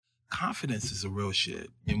confidence is a real shit.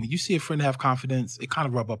 And when you see a friend have confidence, it kind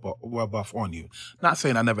of rub off on you. Not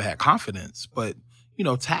saying I never had confidence, but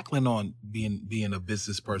tackling on being a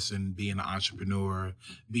business person, being an entrepreneur,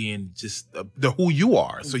 being just the who you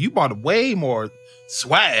are. So you brought way more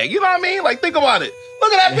swag. You know what I mean? Like, think about it.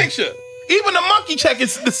 Look at that picture. Even the monkey check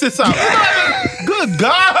sits out. You know what I mean? Good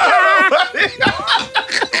God.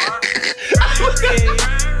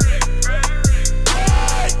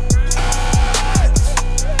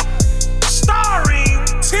 Starring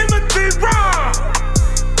Timothy Brown,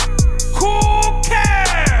 Cool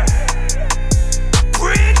Cat,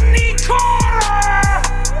 Brittany Carter.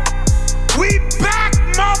 We back,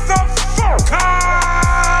 motherfucker.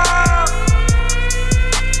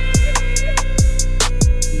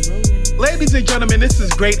 Ladies and gentlemen, this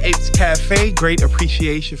is Great Apes Cafe. Great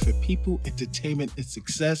appreciation for people, entertainment, and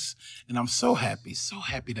success. And I'm so happy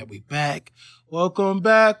that we back. Welcome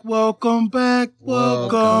back.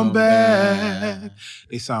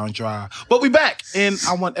 They sound dry. But we back. And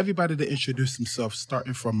I want everybody to introduce themselves,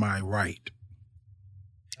 starting from my right.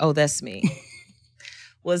 Oh, that's me.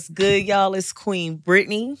 What's good, y'all? It's Queen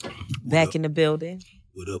Brittany back in the building.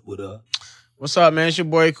 What up? What's up, man? It's your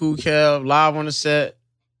boy Cool Kev, live on the set.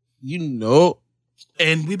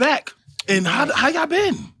 And we back. And how y'all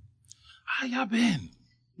been?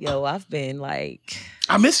 Yo, I've been like...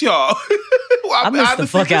 I miss y'all. I miss the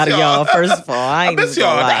fuck out of y'all, first of all. I miss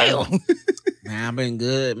y'all. Damn. Man, I've been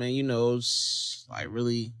good, man. It's like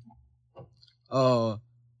really...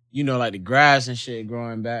 like the grass and shit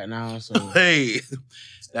growing back now. So hey,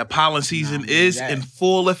 that pollen season is in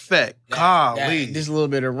full effect. Golly. This little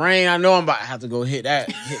bit of rain, I know I'm about to have to go hit that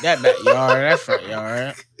backyard, that front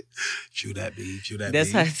yard. Chew that B.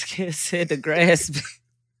 That's how it said the grass be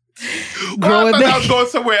growing back. I was going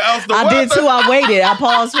somewhere else. I did too. I waited. I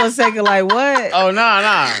paused for a second like, what? Oh,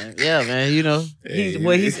 nah. Yeah, man,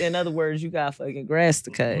 He's in other words, you got fucking grass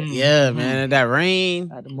to cut. Yeah, man, that rain,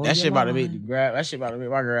 that shit about to make the grass, that shit about to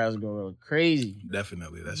make my grass go crazy.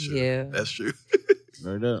 Definitely, that's true. Yeah. That's true.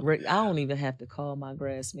 I don't even have to call my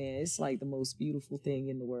grass man. It's like the most beautiful thing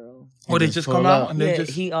in the world. Oh, they just come out? And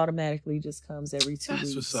he automatically just comes every 2 weeks.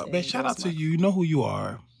 That's what's up, man. Shout out to you. You know who you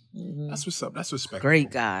are. Mm-hmm. That's what's up. That's respectful. Great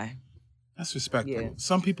guy. That's respectful. Yeah.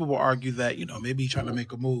 Some people will argue that, maybe he's trying to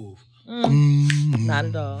make a move. Not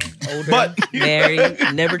at all. Older, but married,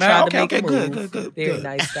 never tried to make a move. Good. Very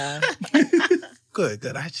nice guy. Good.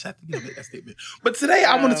 I just have to make that statement. But today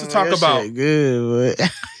I wanted to talk about...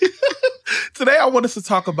 Today I wanted to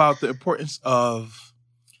talk about the importance of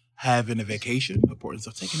having a vacation, the importance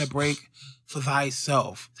of taking a break for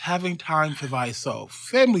thyself, having time for thyself,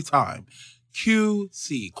 family time,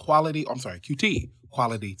 QT, quality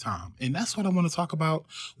time. And that's what I want to talk about.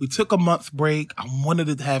 We took a month break. I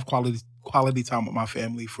wanted to have quality time with my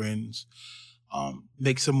family, friends,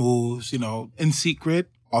 make some moves, in secret,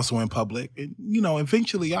 also in public. And,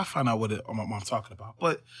 eventually I'll find out what I'm talking about.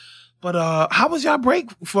 But how was y'all break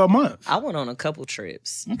for a month? I went on a couple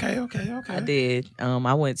trips. Okay. I did.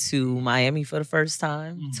 I went to Miami for the first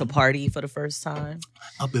time, to party for the first time.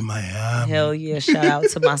 Up in Miami. Hell yeah. Shout out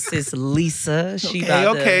to my sis Lisa. She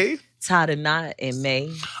about to tie the knot in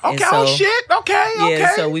May. Okay, Okay.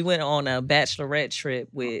 Yeah, so we went on a bachelorette trip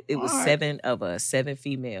with, it was 7 of us, 7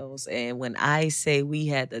 females. And when I say we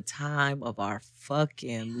had the time of our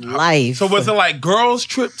fucking life. So was it like girls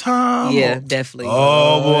trip time? Yeah, definitely.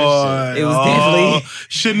 Oh, boy. It was definitely.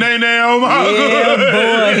 Shanae, oh my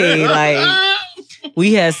God. Yeah, boy. Like,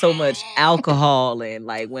 we had so much alcohol. And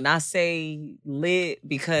like, when I say lit,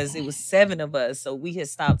 because it was 7 of us. So we had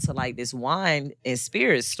stopped to like this wine and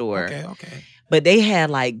spirit store. Okay. But they had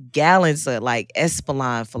like gallons of like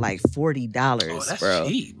Espolon for like $40, that's bro.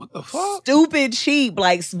 Cheap. What the fuck? Stupid cheap.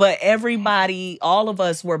 Like, but everybody, all of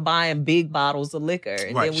us were buying big bottles of liquor.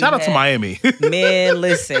 And right. Then Shout out to Miami. Man,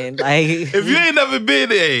 listen. Like, if you ain't never been,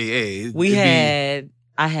 hey.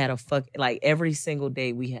 I had a like every single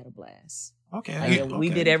day we had a blast. Okay. We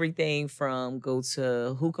did everything from go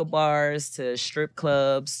to hookah bars to strip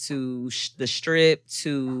clubs to the strip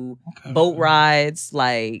to boat rides.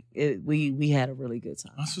 Like we had a really good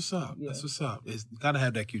time. That's what's up. Yeah. That's what's up. It's gotta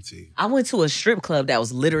have that QT. I went to a strip club that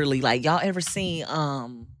was literally like, y'all ever seen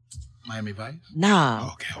Miami Vice? Nah.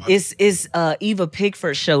 Oh, okay. It's Eva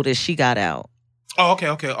Pickford show that she got out. Oh,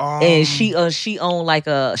 okay. And she owned like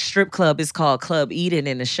a strip club. It's called Club Eden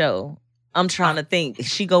in the show. I'm trying to think.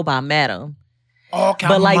 She go by Madam. Oh, okay,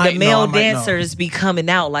 but like I the male might know. dancers be coming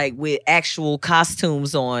out like with actual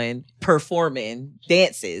costumes on, performing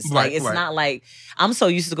dances. Like it's not like I'm so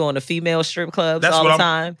used to going to female strip clubs all the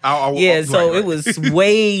time. So it was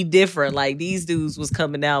way different. Like these dudes was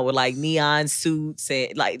coming out with like neon suits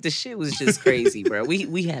and like the shit was just crazy, bro.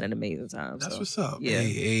 We had an amazing time. That's what's up. Yeah.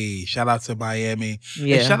 Hey, shout out to Miami.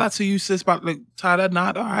 Yeah. And shout out to you, sis, about to tie that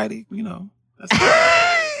knot. All righty, you know. That's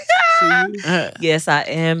Yes, I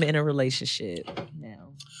am in a relationship now.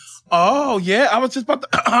 Oh yeah, I was just about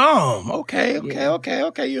to. Okay.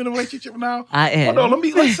 You in a relationship now? I am. Hold on, let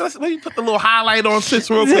me put the little highlight on sis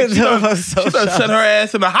real quick. She done set her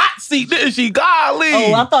ass in the hot seat, didn't she? Golly.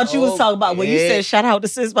 Oh, I thought you was talking about when you said shout out to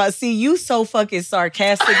sis. But see, you so fucking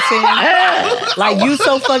sarcastic, Tim. Like you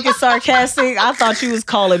so fucking sarcastic. I thought you was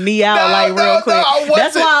calling me out real quick.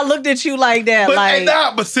 That's why I looked at you like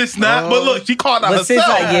that. But sis not. But look, she called out herself. Sis,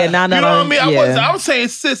 you know what I mean? I was saying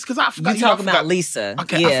sis because I forgot. You talking about Lisa?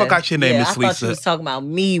 Okay, I forgot your name, Miss Lisa. I thought you was talking about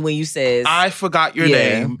me when you said. I forgot your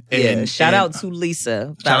name. Shout out to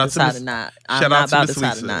Lisa. I'm not about to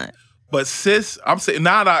tie the knot. But sis, I'm saying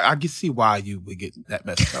now I can see why you would get that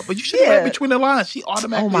messed up. But you should have read between the lines. She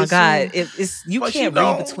automatically. Oh my God! You can't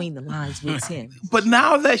read between the lines with Tim. But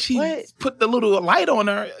now that she put the little light on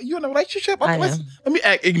her, you in a relationship? Okay, let me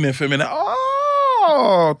act ignorant for a minute.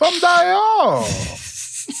 Oh, thumb dial.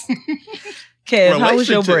 Kev, how was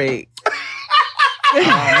your break?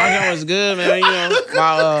 My job was good, man. You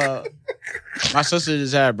know, my sister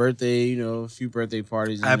just had a birthday. You know, a few birthday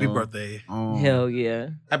parties. Happy birthday! Hell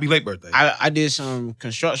yeah! Happy late birthday! I did some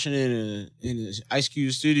construction in the Ice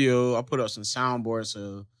Cube studio. I put up some soundboards,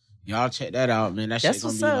 so y'all check that out, man. That shit's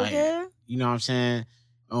gonna be like, you know what I'm saying?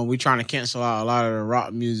 We trying to cancel out a lot of the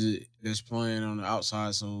rock music that's playing on the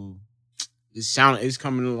outside, so it's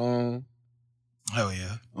coming along. Hell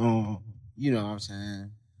yeah! You know what I'm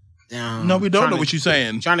saying? Down. No, we don't know what you're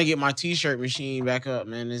saying. Trying to get my t-shirt machine back up,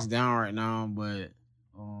 man. It's down right now, but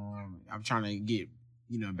I'm trying to get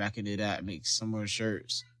back into that, make some more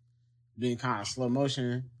shirts. Been kind of slow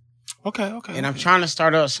motion. Okay. And I'm trying to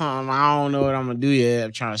start up something. I don't know what I'm gonna do yet.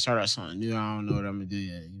 I'm trying to start up something new. I don't know what I'm gonna do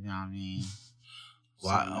yet. You know what I mean?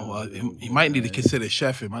 Well, you might need to consider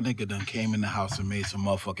chefing. My nigga done came in the house and made some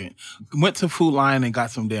motherfucking. Went to Food Lion and got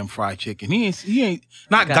some damn fried chicken. He ain't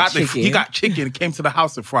not got the. He got chicken and came to the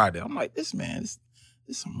house and fried it. I'm like, this man, this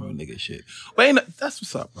some real nigga shit. But that's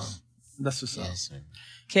what's up, bro. That's what's up. Sir.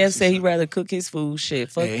 Kev said he'd rather cook his food. Shit,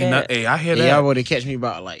 fuck that. I hear that. Y'all would have catch me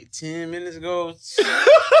about like 10 minutes ago.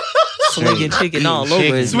 Swinging chicken all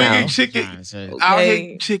over his mouth. Swinging chicken. Out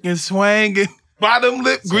here chicken swinging. Bottom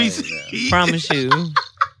lip greasy. Promise you.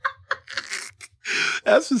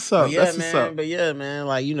 That's what's up. That's what's up. But yeah, man,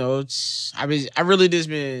 like, you know, I really just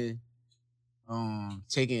been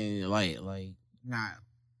taking it light.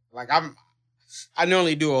 I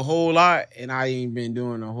normally do a whole lot, and I ain't been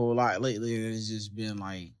doing a whole lot lately. It's just been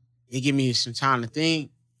like, it give me some time to think.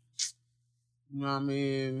 You know what I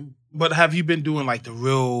mean? But have you been doing like the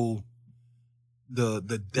real,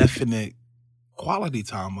 the definite quality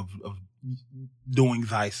time of doing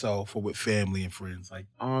thyself or with family and friends? Like,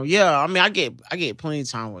 yeah, I mean, I get plenty of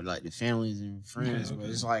time with like the families and friends, but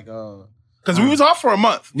it's like, because we was off for a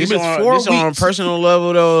month. This on a personal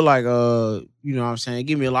level though, like, you know what I'm saying? It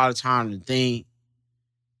give me a lot of time to think.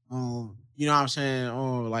 You know what I'm saying?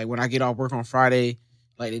 Like when I get off work on Friday,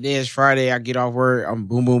 like today is Friday, I get off work, I'm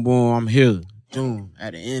boom, boom, boom, I'm here. Boom,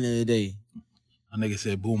 at the end of the day. A nigga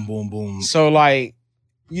said boom, boom, boom. So like,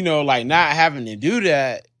 you know, like not having to do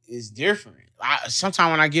that is different.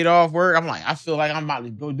 Sometimes when I get off work, I'm like, I feel like I'm about to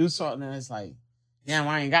go do something, and it's like, damn,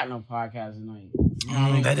 I ain't got no podcast tonight. You know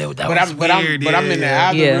what I mean? But I'm in the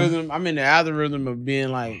algorithm. Yeah. I'm in the algorithm of being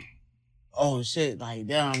like, oh shit, like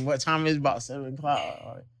damn, what time is it? About 7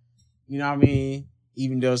 o'clock? You know what I mean?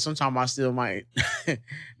 Even though sometimes I still might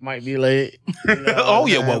be late. You know oh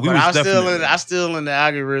yeah, well, I still in the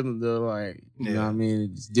algorithm though. Like, you know what I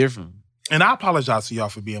mean? It's different. And I apologize to y'all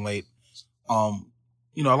for being late.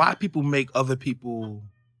 You know, a lot of people make other people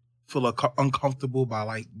feel uncomfortable by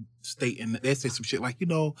like stating that they say some shit like, you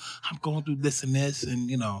know, I'm going through this and this, and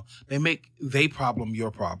you know, they make they problem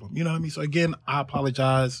your problem. You know what I mean? So again, I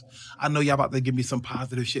apologize. I know y'all about to give me some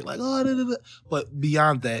positive shit like, but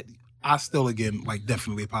beyond that, I still again like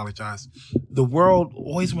definitely apologize. The world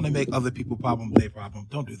always want to make other people problem their problem.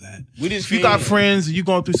 Don't do that. If you got friends and you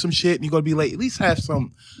going through some shit and you're gonna be late, at least have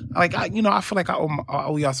some. Like I feel like I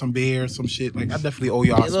owe y'all some beer, some shit. Like I definitely owe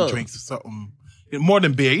y'all some drinks or something. More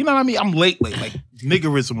than beer, you know what I mean? I'm late, like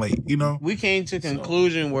niggerism late, you know? We came to a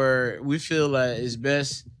conclusion where we feel that it's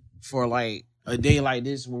best for like a day like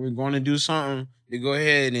this when we're going to do something to go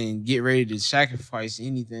ahead and get ready to sacrifice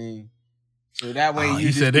anything So that way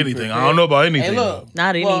He said anything. I don't know about anything. Hey, look,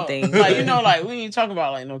 Not well, anything. like, you know, like we ain't talking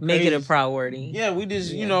about like no crazy. Make it a priority. Yeah, we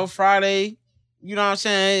just, you know, Friday, you know what I'm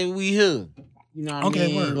saying? We here. You know what I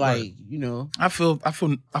mean? Word, like, word. you know. I feel that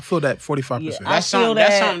 45%. Yeah, That's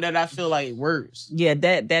something that I feel like works. Yeah,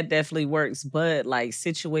 that definitely works. But like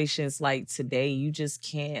situations like today, you just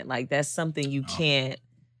can't. Like that's something you can't.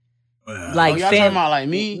 Like y'all talking about like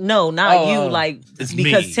me? No, not you. Like it's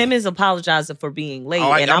because me. Tim is apologizing for being late,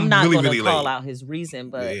 and I'm not going to call out his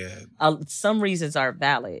reason, but some reasons are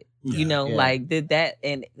valid. You know, like did that,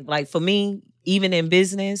 and like for me, even in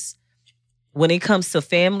business. When it comes to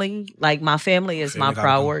family, like my family is my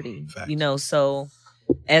priority, you know, so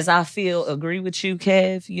as I agree with you,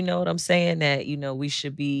 Kev, you know what I'm saying, that, you know, we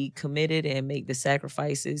should be committed and make the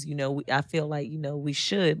sacrifices, you know, I feel like, you know, we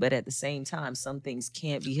should, but at the same time, some things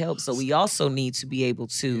can't be helped. So we also need to be able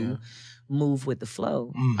to move with the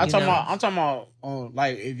flow. I'm talking about,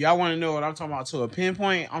 like, if y'all want to know what I'm talking about to a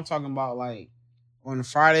pinpoint, I'm talking about like on the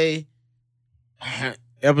Friday,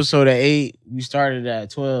 episode at 8, we started at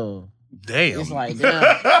 12. Damn. It's like, damn.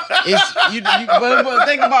 But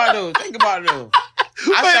think about it though.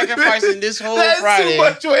 I sacrificing this whole Friday. Too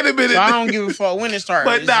much. Wait a minute. So I don't give a fuck when it starts.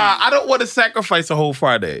 But I don't want to sacrifice a whole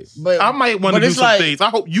Friday. But I might want to do some things. I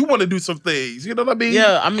hope you want to do some things. You know what I mean?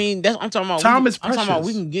 Yeah, I mean, that's I'm talking about. Time is precious. I'm talking about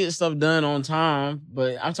we can get stuff done on time,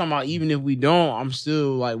 but I'm talking about even if we don't, I'm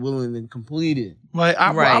still like willing to complete it. Like,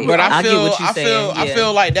 but I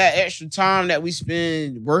feel like that extra time that we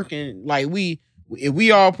spend working, like if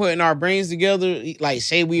we all putting our brains together, like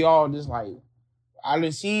say we all just like, I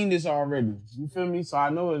done seen this already. You feel me? So I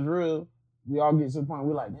know it's real. We all get to the point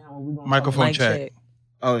we're like, damn, what we gonna microphone check.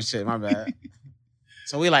 Oh shit, my bad.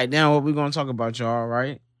 So we like, damn, what we gonna talk about, y'all,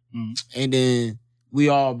 right? Mm. And then we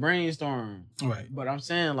all brainstorm. Right. But I'm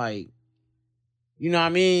saying like, you know what I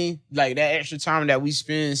mean? Like that extra time that we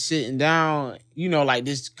spend sitting down, you know, like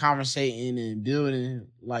this conversating and building,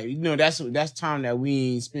 like, you know, that's time that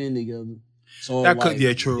we ain't spend together. So that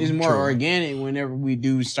like, true. It's more organic whenever we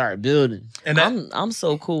do start building. And I'm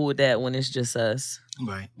so cool with that when it's just us.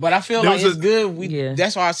 Right. But I feel like it's good.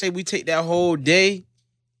 That's why I say we take that whole day.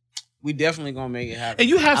 We definitely gonna make it happen. And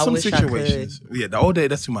you have some situations. Yeah, the whole day,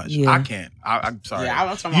 that's too much. Yeah. I can't. I'm sorry. Yeah,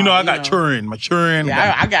 I'm talking about, I got children. My children.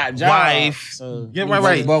 Yeah, I got job, wife. So, yeah,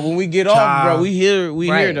 right. But when we get off, bro, we hear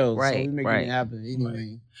those. Right. So we making it happen anyway.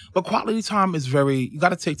 Right. But quality time is you got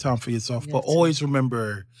to take time for yourself. But always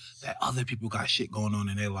remember that other people got shit going on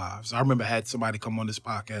in their lives. I remember I had somebody come on this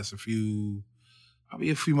podcast a few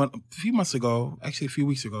months ago, actually a few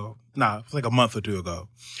weeks ago. Nah, it was like a month or two ago.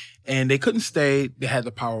 And they couldn't stay. They had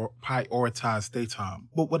to prioritize their time.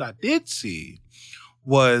 But what I did see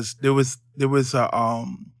was there was a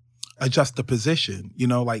juxtaposition. You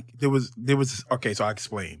know, like there was okay, so I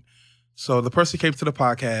explained. So the person came to the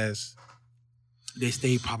podcast, they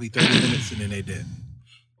stayed probably 30 minutes and then they did.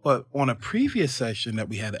 But on a previous session that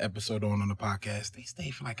we had an episode on the podcast, they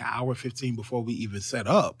stayed for like an hour 15 before we even set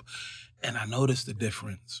up. And I noticed the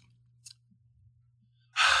difference.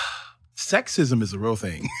 Sexism is a real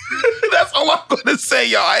thing. That's all I'm going to say,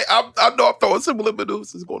 y'all. I know I'm throwing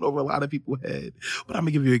subliminals. It's going over a lot of people's head. But I'm going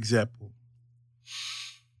to give you an example.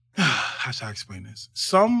 How should I explain this?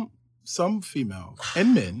 Some females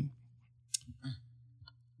and men,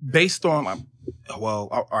 based on,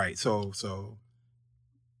 all right, so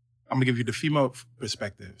I'm going to give you the female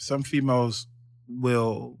perspective. Some females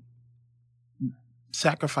will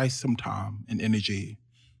sacrifice some time and energy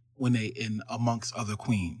when they in amongst other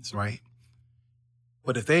queens, right?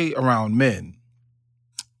 But if they around men,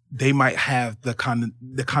 they might have the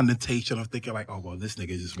connotation of thinking like, oh, well, this nigga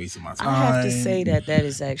is just wasting my time. I have to say that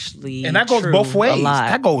is actually and that goes both ways. A lot.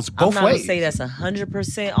 That goes both ways. I'm not gonna say that's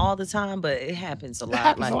 100% all the time, but it happens a lot. It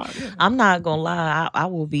happens a lot, yeah. I'm not gonna lie. I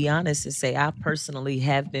will be honest and say I personally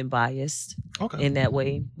have been biased in that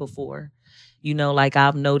way before. You know, like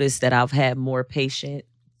I've noticed that I've had more patience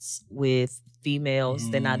with females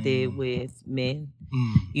than I did with men.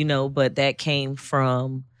 You know, but that came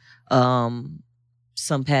from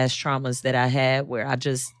some past traumas that I had where I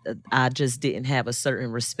just didn't have a certain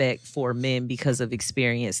respect for men because of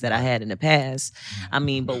experience that I had in the past. I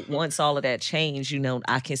mean, but once all of that changed, you know,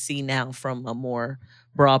 I can see now from a more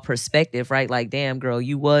broad perspective, right? Like, damn, girl,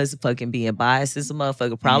 you was fucking being biased as a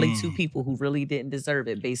motherfucker. Probably two people who really didn't deserve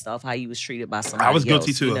it based off how you was treated by somebody else. I was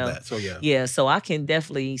guilty too of that. So yeah. Yeah, so I can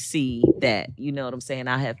definitely see that. You know what I'm saying?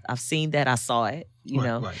 I've seen that. I saw it. you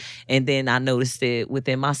know? Right. And then I noticed it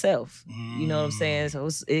within myself. You know what I'm saying? So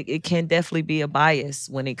it can definitely be a bias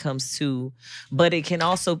when it comes to, but it can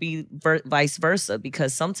also be vice versa,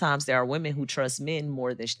 because sometimes there are women who trust men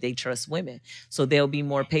more than they trust women. So they'll be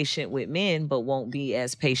more patient with men, but won't be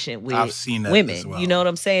as patient with I've seen that women. as well. You know what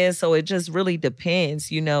I'm saying? So it just really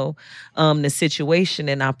depends, you know, the situation.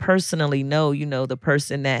 And I personally know, you know, the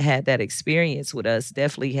person that had that experience with us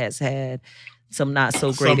definitely has had some not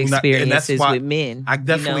so great experiences with men. I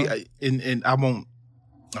definitely, you know? and I won't.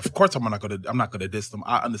 Of course, I'm not gonna diss them.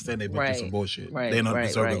 I understand they've been through some bullshit. They don't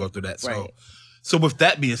deserve to go through that. So with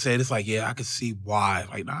that being said, it's like, yeah, I can see why.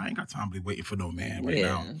 Like, nah, I ain't got time to be waiting for no man right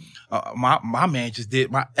now. My man just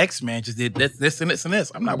did. My ex man just did this and this and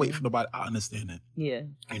this. I'm not waiting for nobody. I understand it. Yeah.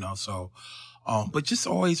 You know. So, but just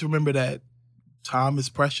always remember that time is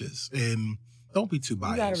precious and. Don't be too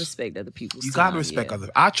biased. You gotta respect other people's time. You gotta respect others.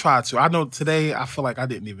 I try to. I know today I feel like I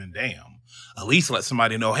didn't even at least let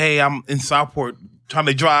somebody know, hey, I'm in Southport trying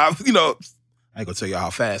to drive, you know. I ain't gonna tell you how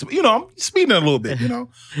fast, but you know, I'm speeding a little bit, you know.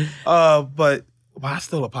 But I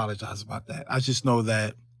still apologize about that. I just know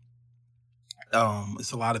that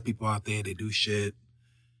it's a lot of people out there, they do shit.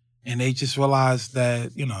 And they just realize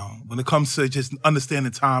that, you know, when it comes to just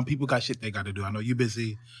understanding time, people got shit they gotta do. I know you're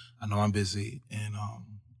busy. I know I'm busy. And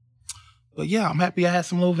but yeah, I'm happy I had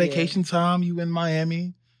some little vacation time. You in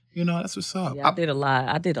Miami, you know, that's what's up. Yeah, I did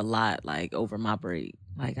a lot like over my break.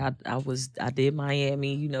 Like I did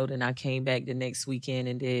Miami, you know, then I came back the next weekend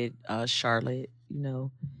and did Charlotte, you know.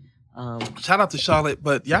 Shout out to Charlotte,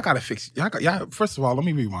 but y'all gotta fix y'all. First of all, let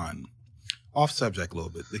me rewind. Off subject a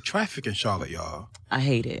little bit. The traffic in Charlotte, y'all. I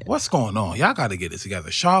hate it. What's going on? Y'all gotta get it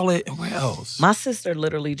together. Charlotte and where else? My sister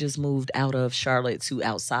literally just moved out of Charlotte to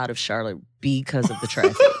outside of Charlotte because of the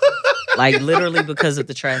traffic. Like literally because of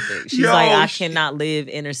the traffic. She's like, I cannot live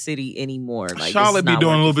inner city anymore. Like Charlotte be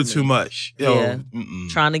doing a little bit too much. Yo, yeah.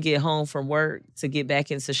 Trying to get home from work to get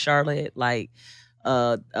back into Charlotte, like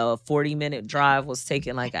a 40-minute drive was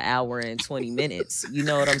taking like an hour and 20 minutes. You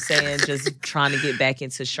know what I'm saying? Just trying to get back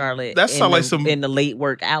into Charlotte in the late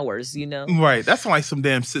work hours, you know? Right. That's like some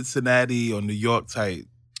damn Cincinnati or New York type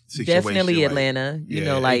situation. Definitely Atlanta. You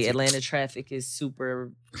know, like Atlanta traffic is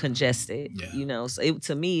super congested. Yeah. You know, so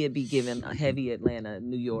to me, it'd be giving a heavy Atlanta,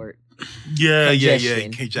 New York.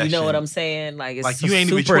 Congestion. You know what I'm saying? Like it's like you ain't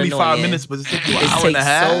even 25 annoying. minutes, but it takes you an hour and a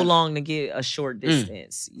half. So long to get a short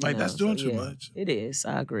distance. Like that's doing too much. It is.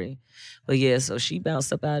 I agree. But yeah, so she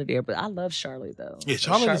bounced up out of there. But I love Charlotte though. Yeah,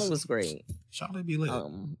 Charlotte was great. Charlotte be lit.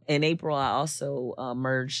 In April, I also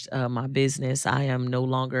merged my business. I am no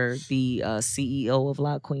longer the CEO of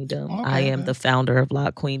Lock Queendom. Okay, I am the founder of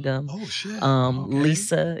Lock Queendom. Oh shit.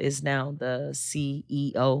 Lisa is now the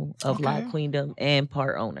CEO of Lock Queendom and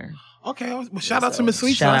part owner. Okay, well, shout out to Miss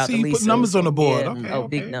Lisa. I see you put numbers on the board. Yeah. Okay,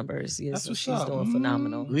 big numbers. Yeah, so she's doing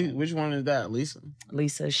phenomenal. Which one is that, Lisa?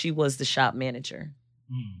 Lisa, she was the shop manager.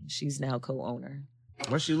 She's now co-owner.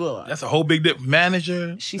 What she look like? That's a whole big dip.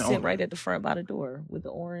 Manager. She sit right at the front by the door with the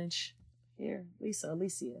orange hair.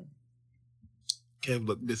 Alicia. Kev,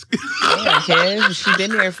 look this. Yeah, Kev. She been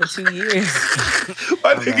there for 2 years.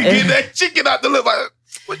 My nigga get that chicken out the lip. Like,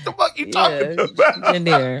 what the fuck you talking about? She been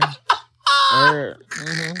there.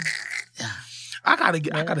 I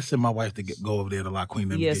gotta send my wife to go over there to Lock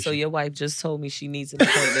Queendom. Yeah, so your wife just told me she needs an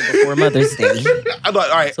appointment before Mother's Day. I'm like,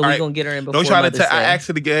 all right, so we're gonna get her in before Don't try Mother's to Day. I asked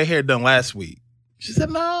her to get her hair done last week. She said,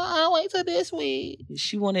 "No, I'll wait till this week."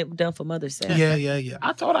 She wanted it done for Mother's Day. Yeah.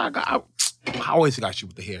 I told her I always got you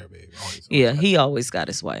with the hair, baby. He always got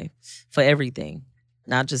his wife for everything,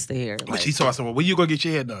 not just the hair. But she told us, "Well, when you gonna get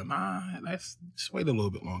your hair done?" Nah, let's just wait a little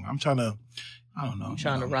bit longer. I'm trying to. I don't know. I'm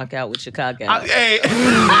trying to rock out with Chicago. Hey. He's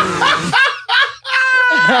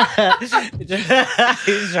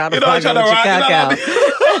trying to rock out with Chicago.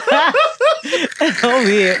 Over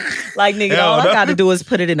here. Like, nigga, all I gotta do is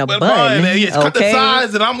put it in a bun. Cut the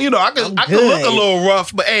sides and I can look a little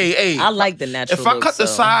rough, but hey. I like the natural If I cut the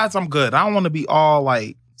sides, I'm good. I don't want to be all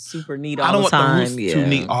like super neat all the time. I don't want the roof too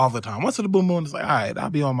neat all the time. Once in the blue moon, it's like, all right, I'll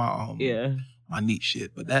be on my my neat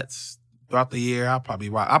shit. But that's throughout the year, I'll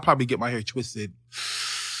probably get my hair twisted.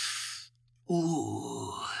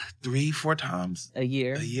 Ooh, 3-4 times a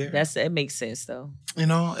year. It makes sense though. You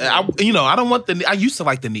know, I don't want I used to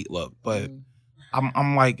like the neat look, but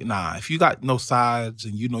I'm like, nah. If you got no sides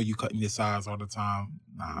and you know you cutting your sides all the time,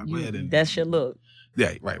 nah. Go ahead and that's your look.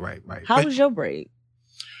 Yeah, right. How was your break?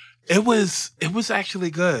 It was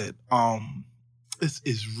actually good.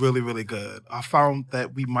 It's really, really good. I found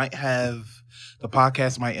that the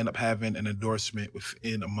podcast might end up having an endorsement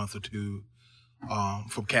within a month or two.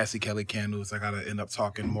 from Cassie Kelly Candles. I gotta end up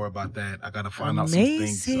talking more about that. I gotta find out some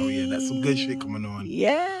things. So yeah, that's some good shit coming on.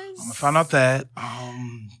 Yes. I'm gonna find out that.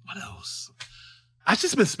 What else? I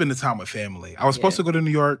just been spending time with family. I was supposed to go to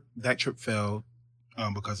New York. That trip failed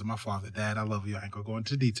because of my father. Dad, I love you. I ain't gonna go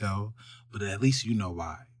into detail, but at least you know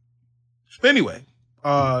why. But anyway,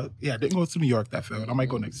 I didn't go to New York. That failed. I might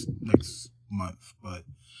go next month, but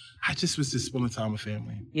I just was spending time with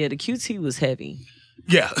family. Yeah, the QT was heavy.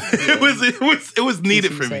 Yeah, it was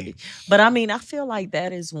needed for me. Heavy. But I mean, I feel like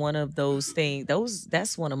that is one of those things.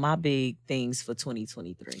 That's one of my big things for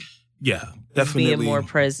 2023. Yeah, definitely. Being more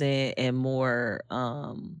present and more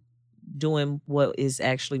doing what is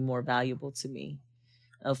actually more valuable to me.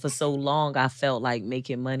 For so long, I felt like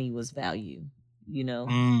making money was value,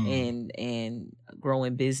 and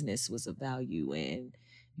growing business was a value, and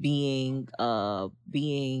being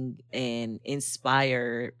an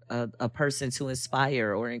inspire a person to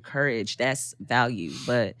inspire or encourage, that's value.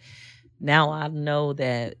 But now I know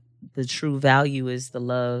that the true value is the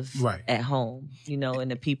love at home,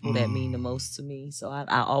 and the people that mean the most to me. So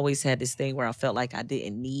I always had this thing where I felt like I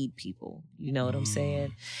didn't need people. You know what I'm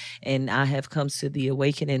saying? And I have come to the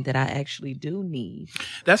awakening that I actually do need.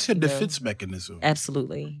 That's your defense mechanism.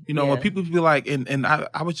 Absolutely. When people be like, and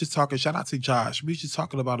I was just talking, shout out to Josh. We was just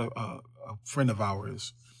talking about a friend of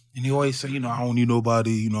ours. And he always say, I don't need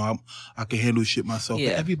nobody, I can handle shit myself. Yeah.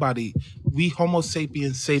 But everybody, we Homo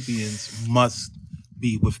sapiens must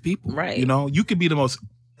be with people. Right. You could be the most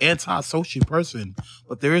antisocial person,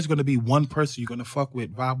 but there is going to be one person you're going to fuck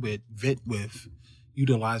with, vibe with, vent with,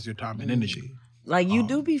 utilize your time and energy. Like you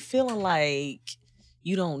do be feeling like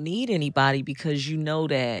you don't need anybody because you know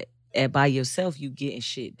that by yourself you getting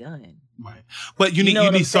shit done. Right. But you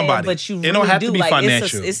need somebody. But you it don't have to be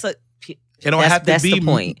financial. It don't have to that's be. The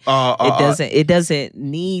point. It doesn't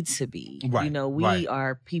need to be. Right. We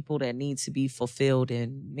are people that need to be fulfilled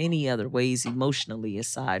in many other ways emotionally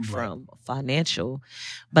aside from financial.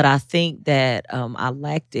 But I think that I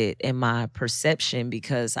lacked it in my perception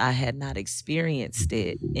because I had not experienced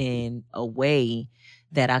it in a way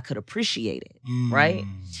that I could appreciate it. Right.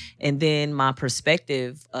 And then my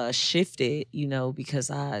perspective shifted, because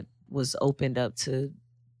I was opened up to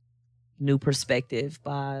new perspective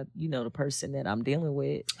by, the person that I'm dealing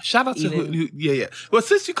with. Shout out to Well,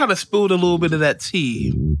 since you kind of spilled a little bit of that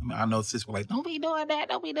tea, I know sis was like, don't be doing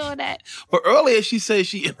that. But earlier she said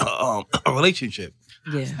she in a relationship.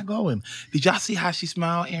 Yeah. How's that going? Did y'all see how she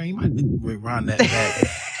smiled? Aaron, you might rewind that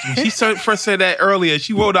back. When she first said that earlier,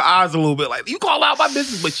 she rolled her eyes a little bit like, you call out my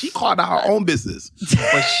business, but she called out her own business.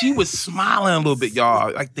 But she was smiling a little bit,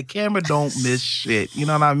 y'all. Like the camera don't miss shit. You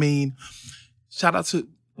know what I mean? Shout out to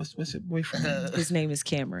What's your boyfriend? His name is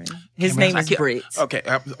Cameron. His name is Britt. Okay,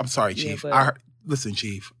 I'm sorry, Chief. Yeah, listen,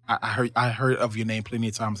 Chief. I heard of your name plenty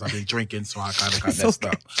of times. I've been drinking, so I kind of got messed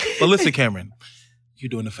up. But listen, Cameron, you're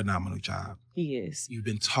doing a phenomenal job. He is. You've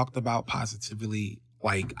been talked about positively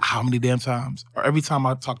like how many damn times? Or every time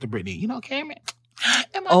I talk to Brittany, Cameron.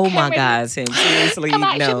 Oh my God, Sam. Seriously,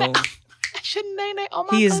 no. Shouldn't they?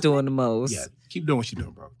 He is doing the most. Yeah, keep doing what you're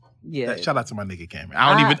doing, bro. Yeah. Shout out to my nigga Cameron.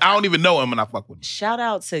 I don't even know him and I fuck with him. Shout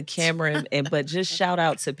out to Cameron, but just shout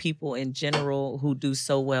out to people in general who do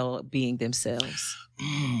so well being themselves.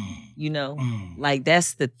 Like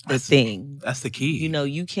that's the thing. That's the key.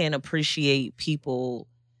 You can't appreciate people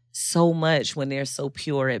so much when they're so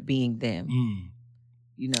pure at being them.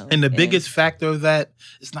 And the biggest factor of that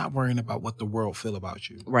is not worrying about what the world feel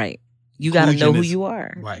about you. Right. You got to know who you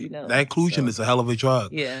are. Right. That inclusion is a hell of a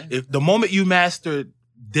drug. Yeah. If the moment you master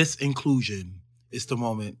this inclusion, it's the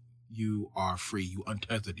moment you are free. You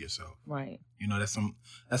untethered yourself. Right.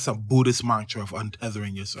 That's some Buddhist mantra of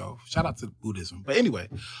untethering yourself. Shout out to Buddhism. But anyway,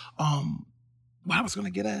 what I was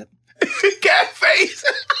gonna get at? Cat face.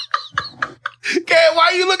 Cat,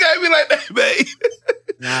 why you look at me like that, babe?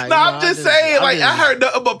 I'm just saying, I heard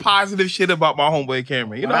nothing but positive shit about my homeboy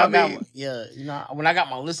Cameron. You know what I mean? When I got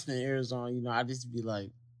my listening ears on, I just be like,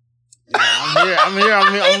 I'm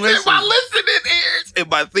listening. My listening ears and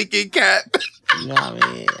my thinking cap. You know what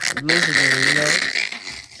I mean? I'm listening,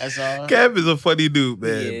 That's all. Cap is a funny dude,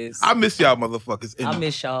 man. Yes. I miss y'all motherfuckers. I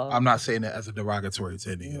miss y'all. I'm not saying that as a derogatory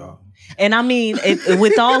to any of y'all. And I mean,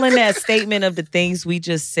 with all in that statement of the things we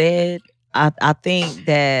just said, I think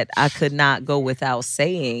that I could not go without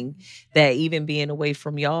saying that even being away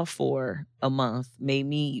from y'all for a month made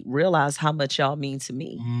me realize how much y'all mean to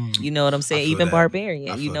me. You know what I'm saying? feel Even that. Barbarian,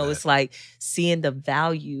 I you feel know, that. it's like seeing the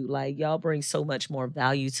value. Like y'all bring so much more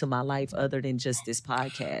value to my life other than just this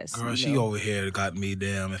podcast. Girl, you she know? over here got me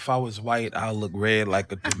damn. If I was white, I'll look red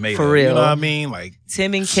like a tomato. For real. You know what I mean? Like,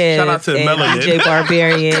 Tim and Kev Shout out to and Melanin. DJ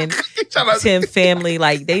Barbarian, shout out Tim family,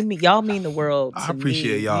 like y'all mean the world to I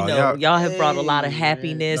appreciate me. y'all. You know, Y'all- y'all have brought a lot of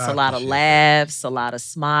happiness, I a lot of appreciate laughs, a lot of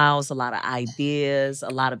smiles, a lot of ideas, a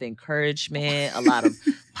lot of encouragement, a lot of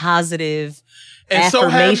positive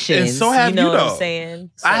affirmations. So have you know what though. I'm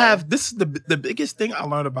saying? I So- have this is the biggest thing I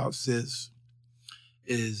learned about sis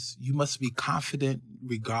is you must be confident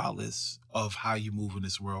regardless of how you move in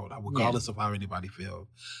this world, regardless of how anybody feels.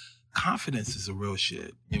 Confidence is a real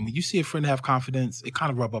shit. And when you see a friend have confidence, it kind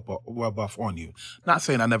of rub off on you. Not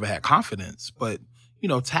saying I never had confidence, but you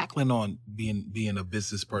know, tackling on being a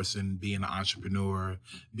business person, being an entrepreneur,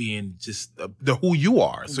 being just the who you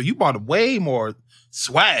are. So you brought way more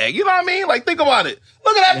swag. You know what I mean? Like, think about it.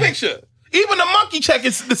 Look at that picture. Even the monkey check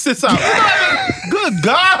sits out. You know what I mean? Good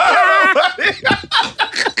God.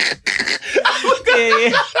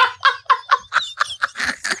 Yeah.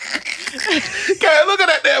 Okay, look at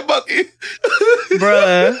that damn monkey.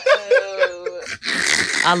 Bruh.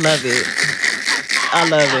 I love it. I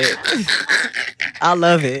love it. I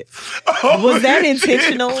love it. Was that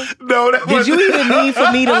intentional? No, that Did wasn't. you even mean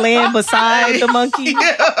for me to land beside the monkey?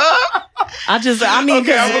 I just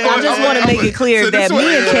want to make it clear so that this me one-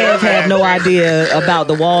 and Kev have no idea about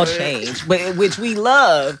the wall change, but which we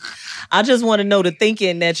love. I just want to know the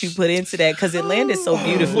thinking that you put into that because it landed so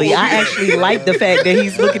beautifully. I actually like the fact that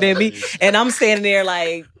he's looking at me and I'm standing there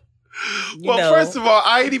like, you know. First of all,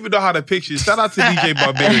 I didn't even know how the pictures. Shout out to DJ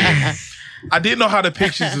Barbarian. I didn't know how the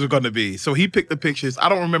pictures were going to be. So he picked the pictures. I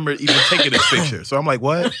don't remember even taking this picture. So I'm like,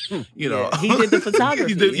 what? You know. Yeah, he did the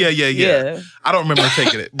photography. Yeah. I don't remember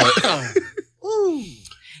taking it. But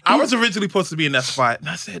I was originally supposed to be in that spot. And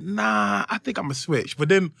I said, nah, I think I'm going to switch. But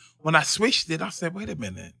then when I switched it, I said, wait a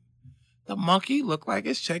minute. The monkey looked like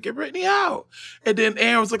it's checking Brittany out. And then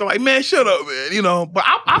Aaron was looking like, man, shut up, man. You know, but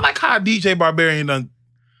I like how DJ Barbarian done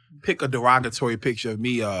pick a derogatory picture of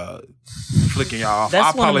me flicking y'all off.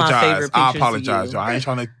 That's I one of my apologize. favorite I pictures of apologize, you. y'all. I ain't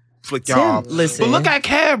trying to flick y'all off. Listen. But look at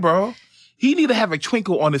Kev, bro. He need to have a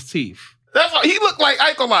twinkle on his teeth. That's why he looked like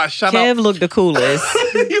Ike Shout Kev out. looked the coolest.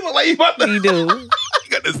 He look like he about to. He do. He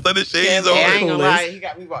got the stunning shades Kev, on. I ain't gonna coolest. lie, he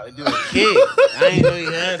got me about to do a kid. I ain't know he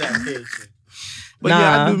had that picture. But nah,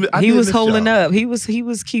 yeah, I he did was miss holding y'all. up. He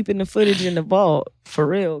was keeping the footage in the vault for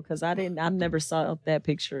real. Because I never saw that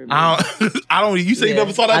picture of me. I don't. You say you Yeah.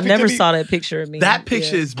 never saw that I picture? never of me? saw that picture of me. That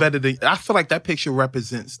picture Yeah. is better than. I feel like that picture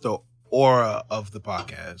represents the aura of the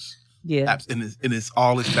podcast. Yeah. In its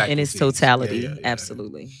all its faculties. In its totality. Yeah.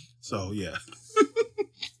 Absolutely. So yeah,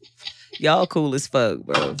 Y'all cool as fuck,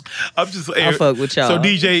 bro. I'm just. I fuck with y'all. So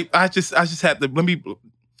DJ, I just had to let me.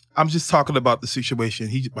 I'm just talking about the situation.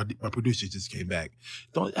 My producer just came back.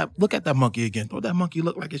 Don't look at that monkey again. Don't that monkey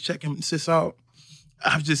look like it's checking sis out?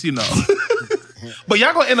 I'm just, you know. But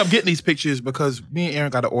y'all gonna end up getting these pictures because me and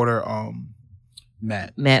Aaron got to order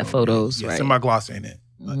matte photos, right? Semi-gloss ain't it?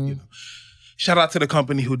 But, Mhm. you know. Shout out to the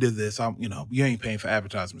company who did this. You know, you ain't paying for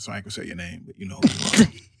advertisement, so I ain't gonna say your name, but you know.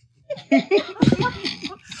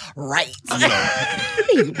 Right. You know.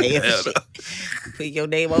 You paying for shit. Put your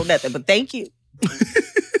name on nothing, but thank you.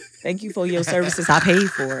 Thank you for your services I paid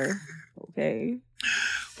for. Okay.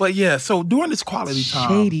 But yeah, so during this quality time,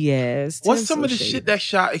 Shady ass. what's Tim's some so of the shady. shit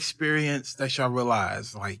that y'all experienced that y'all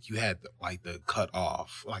realized like you had like the cut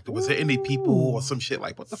off? Like was there any people or some shit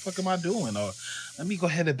like what the fuck am I doing? Or let me go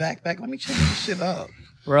ahead and back. Let me check this shit up.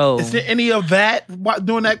 Bro, Is there any of that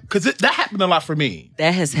doing that? Because that happened a lot for me.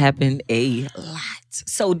 that has happened a lot.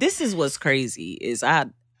 So this is what's crazy is I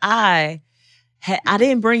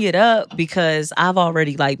didn't bring it up because I've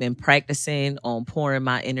already like been practicing on pouring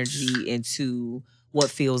my energy into what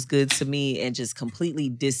feels good to me and just completely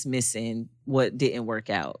dismissing what didn't work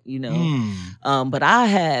out, you know? But I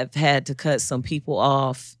have had to cut some people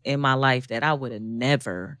off in my life that I would have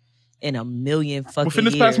never in a million fucking Within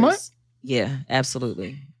this years. past month? Yeah,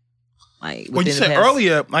 absolutely. Like When you within the said past-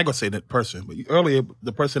 earlier, I ain't gonna say that person, but earlier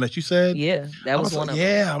the person that you said, Yeah, that was one like, of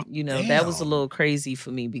them. You know, that was a little crazy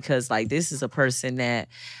for me because like this is a person that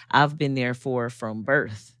I've been there for from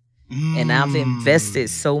birth. And I've invested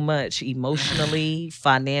so much emotionally,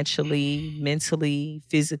 financially, mentally,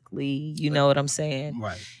 physically, you know what I'm saying?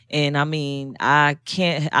 Right. And I mean, I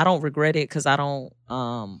don't regret it because I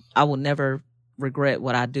will never regret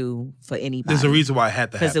what I do for anybody. There's a reason why it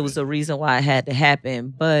had to happen. Because it was a reason why it had to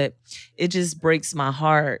happen. But it just breaks my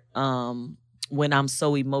heart when I'm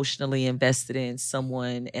so emotionally invested in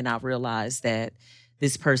someone and I realize that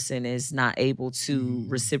this person is not able to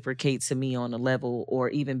reciprocate to me on a level or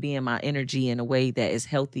even be in my energy in a way that is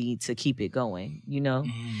healthy to keep it going, you know?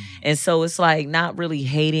 And so it's like not really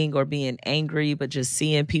hating or being angry, but just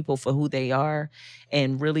seeing people for who they are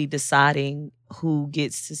and really deciding who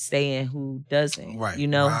gets to stay and who doesn't, you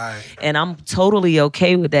know? Right. And I'm totally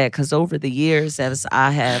okay with that because over the years as I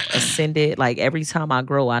have ascended, like every time I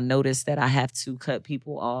grow, I notice that I have to cut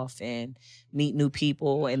people off and meet new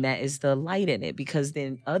people, and that is the light in it because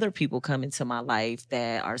then other people come into my life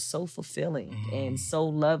that are so fulfilling and so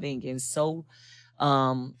loving and so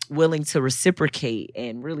willing to reciprocate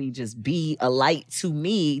and really just be a light to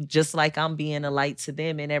me, just like I'm being a light to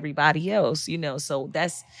them and everybody else, you know. So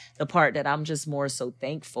that's the part that I'm just more so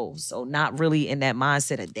thankful. So not really in that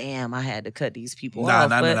mindset of damn, I had to cut these people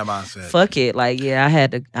off. Not but in that mindset. Fuck it, like yeah, I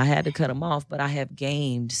had to cut them off, but I have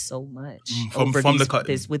gained so much from the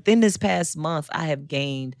cutting. within this past month. I have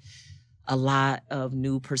gained a lot of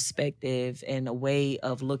new perspective and a way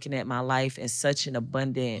of looking at my life in such an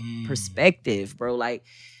abundant perspective, bro. Like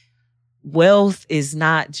wealth is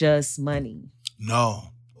not just money.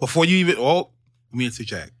 No. Before you even let me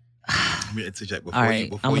interject. Before All right,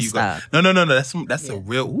 you I'ma go. stop. No. That's a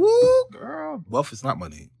real girl. Wealth is not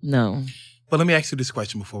money. No. But let me ask you this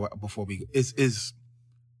question before we is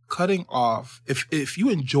cutting off, if you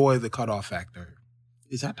enjoy the cutoff factor,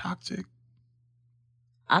 is that toxic?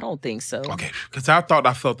 I don't think so. Okay, because I thought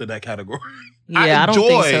I felt in that category. Yeah, I don't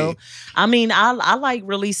think so. I mean, I like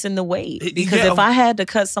releasing the weight because if I had to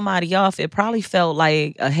cut somebody off, it probably felt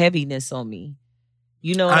like a heaviness on me.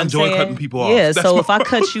 You know what I'm saying? I enjoy cutting people off. Yeah, so if I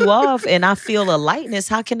cut you off and I feel a lightness,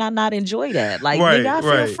 how can I not enjoy that? Like, nigga, I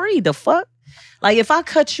feel free. The fuck? Like, if I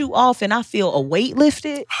cut you off and I feel a weight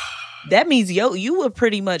lifted, that means you were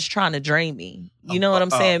pretty much trying to drain me. You know what I'm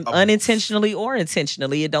saying? Unintentionally or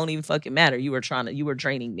intentionally, it don't even fucking matter. You were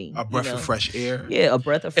draining me. A breath of fresh air. Yeah, a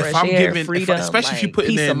breath of fresh air, freedom, especially if you putting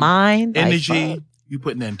peace in of mind, energy, like, you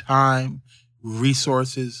putting in time,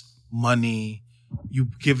 resources, money. You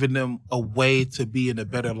giving them a way to be in a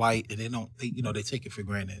better light, and they take it for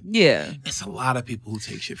granted. Yeah, it's a lot of people who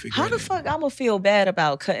take shit for granted. How the fuck I'm gonna feel bad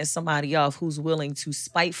about cutting somebody off who's willing to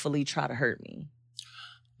spitefully try to hurt me?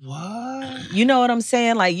 What? You know what I'm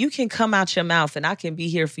saying? Like, you can come out your mouth and I can be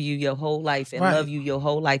here for you your whole life and love you your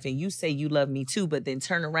whole life, and you say you love me too, but then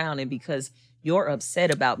turn around and because you're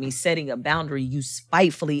upset about me setting a boundary, you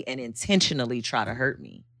spitefully and intentionally try to hurt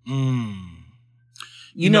me.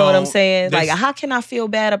 You know what I'm saying? Like, how can I feel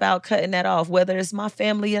bad about cutting that off, whether it's my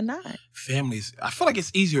family or not? Families, I feel like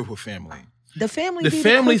it's easier with family. The families,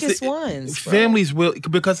 the quickest ones. Families will,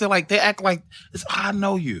 because they act like I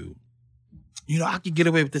know you. You know, I can get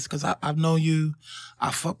away with this because I know you,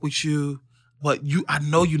 I fuck with you, but I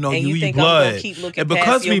know you know you think blood, I'm gonna keep looking and past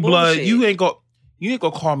because your we blood, bullshit. you ain't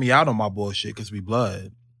gonna call me out on my bullshit because we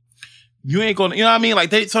blood. You ain't gonna, you know what I mean?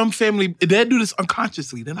 Like some family, they do this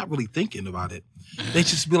unconsciously. They're not really thinking about it. They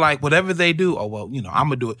just be like, whatever they do, oh well, you know, I'm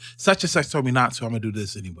gonna do it. Such and such told me not to. I'm gonna do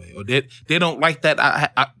this anyway. Or they don't like that.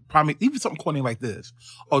 I probably even something corny like this.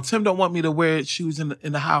 Oh, Tim don't want me to wear shoes in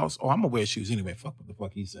the house. Oh, I'm gonna wear shoes anyway. Fuck what the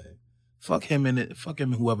fuck he said. Fuck him and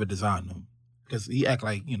whoever designed them, because he act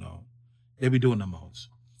like they be doing the most.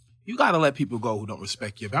 You gotta let people go who don't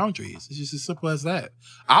respect your boundaries. It's just as simple as that.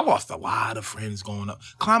 I lost a lot of friends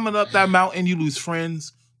climbing up that mountain. You lose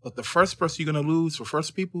friends, but the first person you're gonna lose for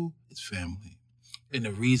first people is family. And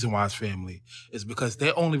the reason why it's family is because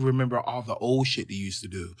they only remember all the old shit they used to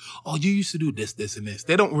do. Oh, you used to do this, this, and this.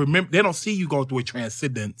 They don't remember. They don't see you going through a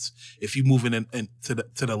transcendence if you moving in to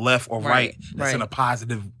the left or right. That's in a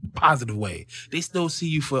positive way. They still see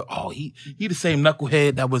you for he the same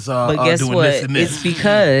knucklehead that was but guess doing what? this and this. It's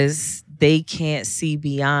because they can't see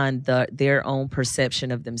beyond their own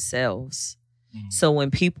perception of themselves. So when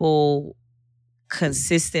people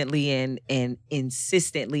consistently and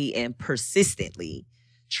insistently and persistently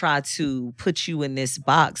try to put you in this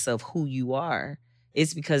box of who you are,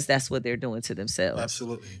 it's because that's what they're doing to themselves.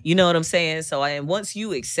 Absolutely. You know what I'm saying? So, and once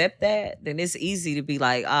you accept that, then it's easy to be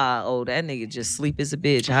like, that nigga just sleep as a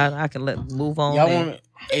bitch. I can move on. I'm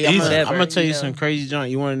gonna tell you some crazy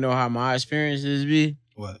junk. You want to know how my experiences be?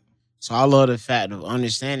 What? So I love the fact of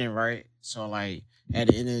understanding, right? So like at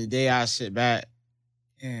the end of the day, I sit back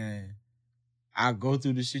and I go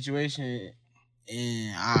through the situation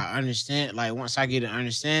and I understand. Like once I get an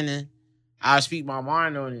understanding, I'll speak my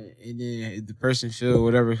mind on it, and then if the person feel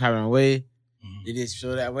whatever kind of way, they just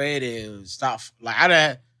feel that way. They'll stop. Like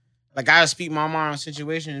I speak my mind on a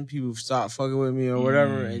situation, and people stop fucking with me or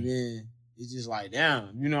whatever, and then it's just like, damn,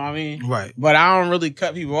 you know what I mean? Right. But I don't really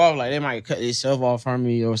cut people off. Like, they might cut themselves off from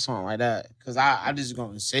me or something like that. Because I just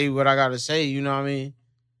gonna say what I gotta say, you know what I mean?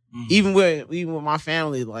 Even with my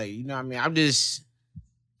family, like, you know what I mean?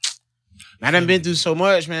 I done been through so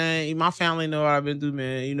much, man. My family know what I've been through,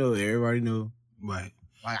 man. You know, everybody know. Right.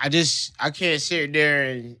 Like, I can't sit there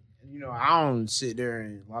and, you know, I don't sit there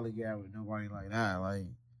and lollygag with nobody like that. Like,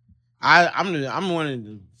 I'm one of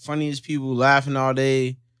the funniest people laughing all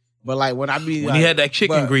day. But like when I be when he had that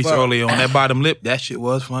chicken grease earlier on that bottom lip, that shit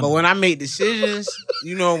was funny. But when I make decisions,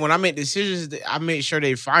 you know, I make sure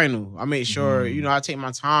they final. I make sure, you know, I take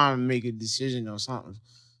my time and make a decision or something.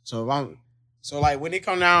 So like when it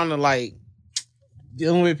come down to like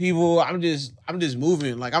dealing with people, I'm just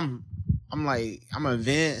moving. Like I'm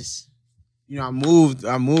advanced. You know, I move.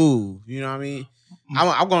 You know what I mean?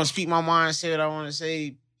 I'm gonna speak my mind, say what I want to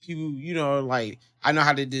say. People, you know, like I know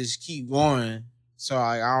how to just keep going. So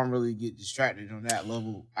I don't really get distracted on that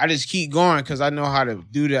level. I just keep going because I know how to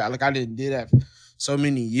do that. Like I didn't do that for so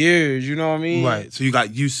many years. You know what I mean? Right. So you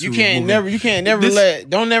got used to. You can't never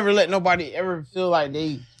don't never let nobody ever feel like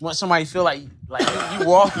they want somebody to feel like you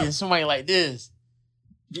walking somebody like this.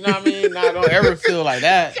 You know what I mean? Nah, don't ever feel like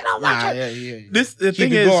that. Yeah. The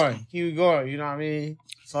thing is, keep it going. You know what I mean?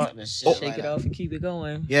 Fuck this shit. Shake it off and keep it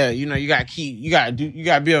going. Yeah, you know, you gotta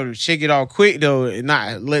be able to shake it off quick though and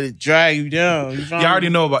not let it drag you down. You already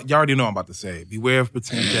know I'm about to say. Beware of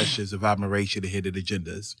pretend gestures of admiration and hidden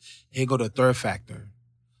agendas. Here go the third factor.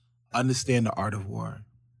 Understand the art of war.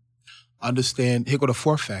 Here go the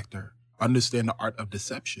fourth factor. Understand the art of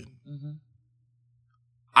deception. Mm-hmm.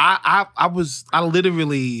 I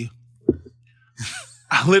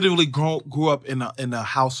literally grew up in a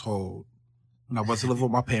household when I wasn't living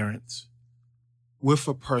with my parents, with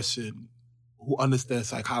a person who understands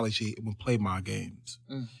psychology and will play my games.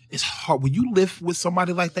 It's hard. When you live with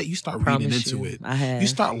somebody like that, you start reading into it. You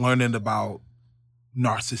start learning about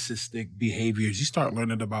narcissistic behaviors. You start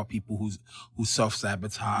learning about people who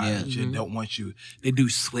self-sabotage and don't want you. They do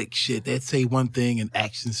slick shit. They say one thing and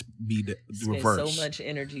actions be the reverse. So much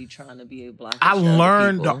energy trying to be a block. I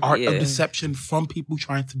learned the art of deception from people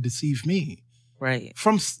trying to deceive me. Right.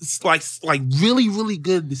 From like really, really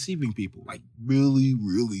good deceiving people. Like really,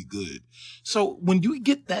 really good. So when you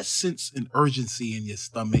get that sense and urgency in your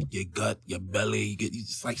stomach, your gut, your belly, you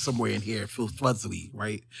just like somewhere in here, it feels fuzzy,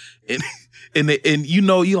 right? And you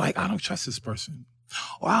know, you're like, I don't trust this person.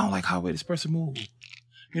 Or I don't like how this person moves.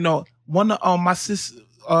 You know, one of my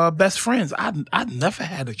best friends, I never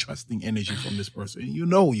had a trusting energy from this person. You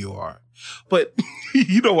know who you are. But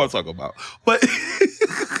you know what I'm talking about. But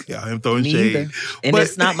yeah, I'm throwing shade. And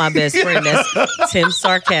it's not my best friend. That's Tim's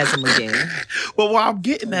sarcasm again. But what I'm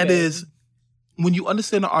getting at is when you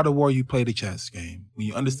understand the art of war, you play the chess game. When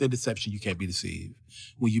you understand deception, you can't be deceived.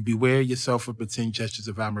 When you beware yourself of pretend gestures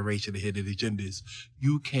of admiration and hidden agendas,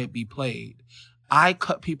 you can't be played. I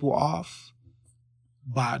cut people off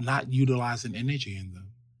by not utilizing energy in them.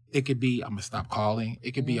 It could be, I'm going to stop calling.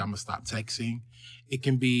 It could be, I'm going to stop texting. It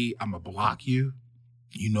can be, I'm going to block you.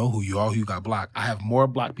 You know who you are, who you got blocked. I have more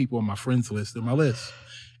blocked people on my friends list than my list.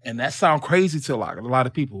 And that sounds crazy to a lot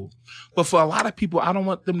of people. But for a lot of people, I don't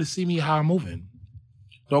want them to see me how I'm moving.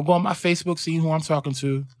 Don't go on my Facebook seeing who I'm talking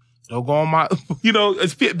to. Don't go on my, you know,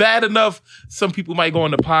 it's bad enough. Some people might go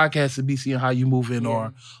on the podcast and be seeing how you moving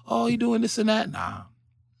or, oh, you doing this and that. Nah.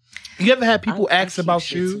 You ever had people ask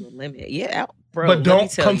about you? Yeah. Bro, but don't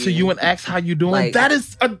come to you and ask how you doing. Like, that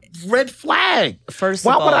is a red flag. First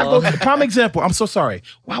why of all, would I go to prime example? I'm so sorry.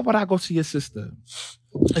 Why would I go to your sister?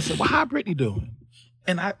 I said, well, how Brittany doing?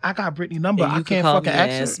 And I got Brittany's number. I can't fucking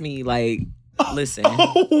ask me like, listen.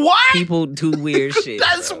 What? People do weird shit.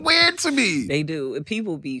 That's bro. weird to me. They do.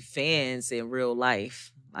 People be fans in real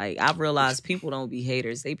life. Like I've realized people don't be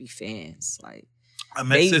haters. They be fans. Like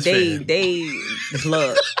they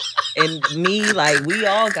look. And me, like, we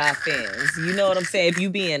all got fans. You know what I'm saying? If you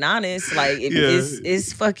being honest, like,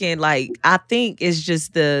 it's fucking, like, I think it's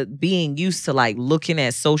just the being used to, like, looking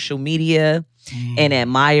at social media and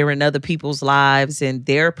admiring other people's lives and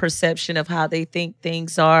their perception of how they think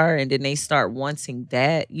things are. And then they start wanting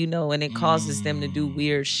that, you know, and it causes them to do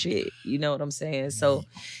weird shit. You know what I'm saying? So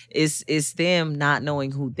it's them not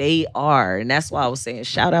knowing who they are. And that's why I was saying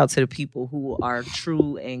shout out to the people who are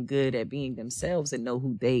true and good at being themselves and know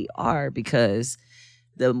who they are, because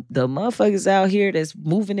the motherfuckers out here that's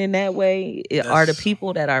moving in that way are the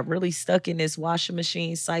people that are really stuck in this washing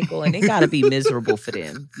machine cycle, and it got to be miserable for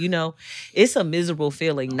them. You know, it's a miserable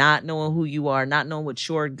feeling not knowing who you are, not knowing what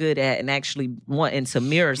you're good at, and actually wanting to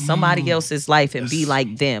mirror somebody else's life and be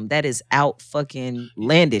like them. That is out fucking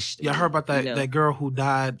landish. Y'all heard about that girl who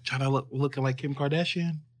died trying to looking like Kim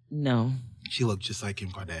Kardashian? No. She looked just like Kim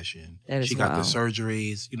Kardashian. That is She got the wild.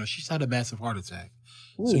 surgeries. You know, she's had a massive heart attack.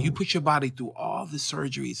 So Ooh. you put your body through all the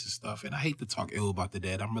surgeries and stuff. And I hate to talk ill about the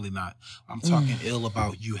dead. I'm really not. I'm talking ill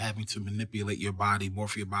about you having to manipulate your body,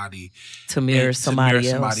 morph your body to mirror and somebody to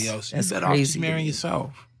mirror else. somebody else. That's You're better off just crazy. marrying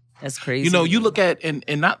yourself. That's crazy. You know, you look at and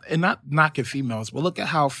not knocking females, but look at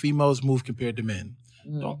how females move compared to men.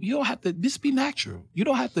 You don't have to just be natural. You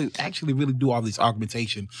don't have to actually really do all this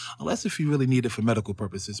argumentation unless if you really need it for medical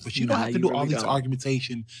purposes. But you don't Nah, have to you do really all this don't.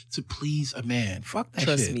 argumentation to please a man. Fuck that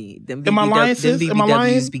Trust shit. me. Them Am I lying, sis? them Am I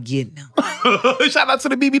lying? BBWs be getting them. Shout out to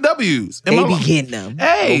the BBWs. They be getting them.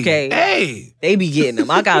 Hey, okay. hey. They be getting them.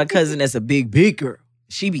 I got a cousin that's a big girl.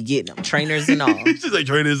 She be getting them. Trainers and all. She's like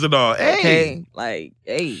trainers and all. Hey. Okay. Like,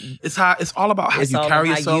 hey. It's all about how It's you all carry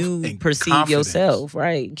how yourself you and perceive confidence. yourself,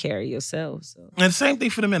 right? Carry yourself. So And the same thing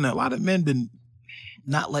for the men. A lot of men been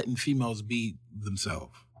not letting females be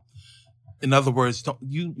themselves. In other words,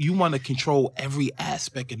 you want to control every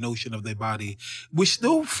aspect and notion of their body, which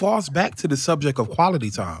still falls back to the subject of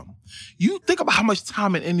quality time. You think about how much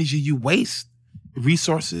time and energy you waste,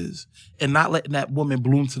 resources, and not letting that woman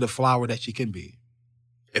bloom to the flower that she can be.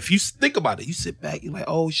 If you think about it, you sit back, you're like,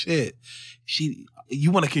 oh shit.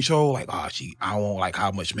 You want to control, like, I don't like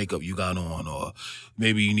how much makeup you got on, or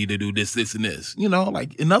maybe you need to do this, this, and this. You know,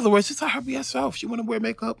 like, in other words, just let her be herself. She want to wear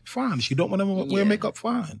makeup, fine. If she don't want to wear makeup,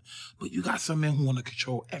 fine. But you got some men who want to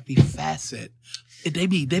control every facet. They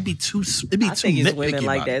be too I think it's women nitpicky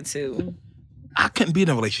like about that it. too. I couldn't be in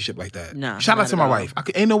a relationship like that. Nah, Shout out not to at my all. wife.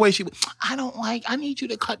 Ain't no way I need you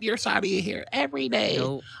to cut your side of your hair every day.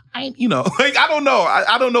 Nope. Like, I don't know.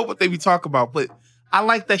 I don't know what they be talking about, but I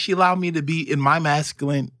like that she allowed me to be in my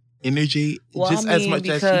masculine energy just as much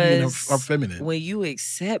as she in her feminine. When you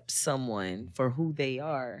accept someone for who they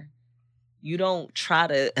are, you don't try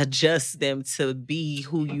to adjust them to be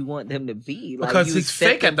who you want them to be. Like, Because you it's accept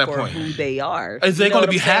fake at them that for point. who they are. Is they You know going to what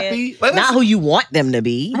be I'm saying? happy? Like, Not who you want them to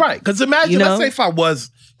be. Right. Because imagine, You know? let's say if I was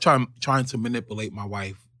trying to manipulate my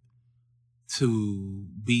wife to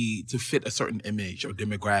fit a certain image or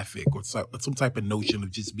demographic or some type of notion of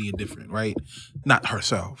just being different, right? Not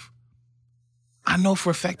herself. I know for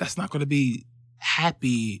a fact that's not going to be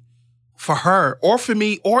happy for her or for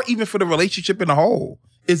me or even for the relationship in a whole.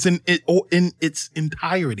 It's in its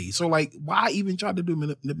entirety. So, like, why even try to do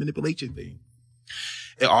the manipulation thing?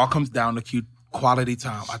 It all comes down to quality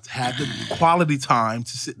time. I had the quality time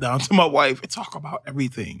to sit down to my wife and talk about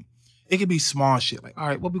everything. It could be small shit. Like, all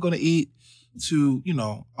right, what we going to eat to,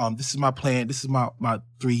 this is my plan. This is my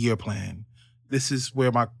 3-year plan. This is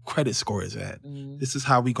where my credit score is at. This is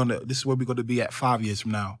where we're going to be at 5 years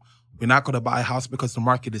from now. We're not going to buy a house because the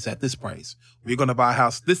market is at this price. We're going to buy a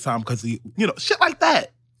house this time because, shit like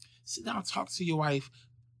that. Sit down, talk to your wife,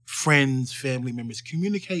 friends, family members.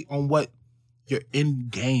 Communicate on what your end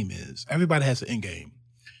game is. Everybody has an end game.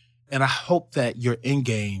 And I hope that your end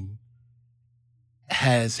game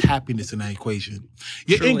has happiness in that equation.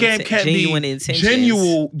 Your True end game can't genuine be intentions.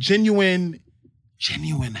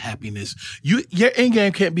 genuine happiness. Your end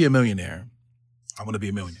game can't be a millionaire. I want to be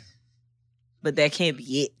a millionaire. But that can't be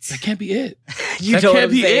it. That can't be it. You that know what can't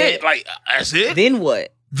I'm be saying? it. Like, that's it. Then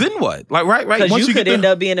what? Then what? Like, right. Because Once you get could end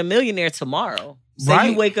up being a millionaire tomorrow. Say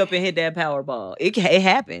Right. you wake up and hit that Powerball. It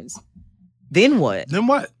happens. Then what? Then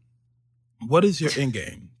what? What is your end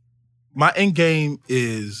game? My end game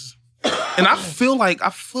is, and I feel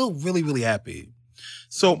really, really happy.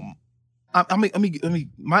 So,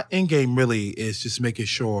 my end game really is just making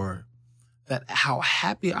sure that how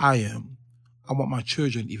happy I am, I want my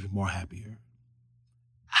children even more happier.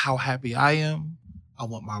 How happy I am, I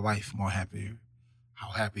want my wife more happier. How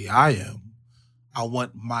happy I am, I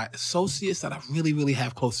want my associates that I really, really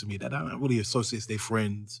have close to me, that I'm not really associates, they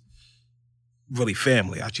friends, really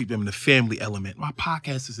family. I treat them in the family element. My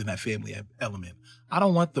podcast is in that family element. I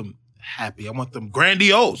don't want them happy. I want them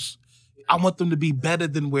grandiose. I want them to be better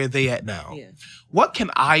than where they at now. Yeah. What can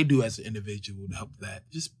I do as an individual to help that?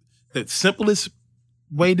 Just the simplest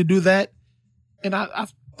way to do that, and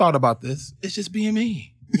I've thought about this, it's just being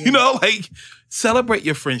me. Yeah. Like, celebrate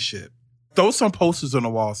your friendship. Throw some posters on the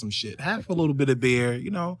wall, some shit. Have a little bit of beer,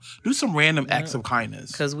 do some random acts of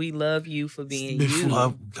kindness. Because we love you for being you.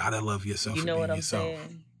 Gotta love yourself You for know being what I'm yourself.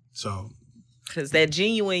 saying? So, Because that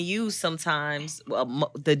genuine you sometimes,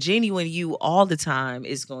 the genuine you all the time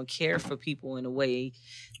is going to care for people in a way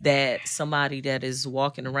that somebody that is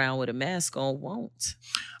walking around with a mask on won't.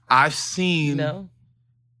 I've seen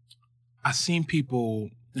people,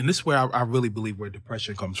 and this is where I really believe where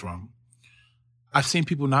depression comes from. I've seen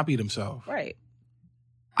people not be themselves. Right.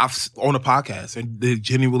 I've on a podcast, and they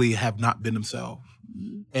genuinely have not been themselves.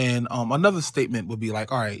 And another statement would be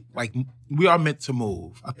like, all right, like, we are meant to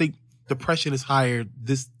move. I think depression is higher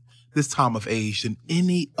this time of age than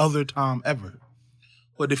any other time ever.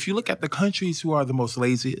 But if you look at the countries who are the most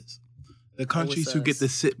laziest, the countries who get to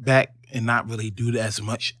sit back and not really do as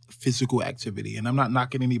much physical activity, and I'm not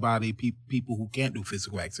knocking anybody, people who can't do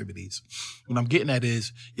physical activities. What I'm getting at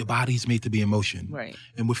is your body's made to be in motion. Right.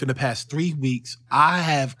 And within the past 3 weeks, I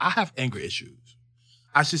have anger issues.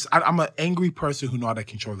 I'm an angry person who know how to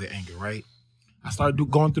control their anger, right? I started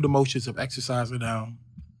going through the motions of exercising now,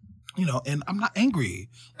 and I'm not angry,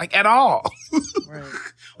 like, at all. Right.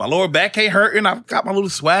 My lower back ain't hurting. I've got my little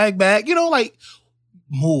swag back, like,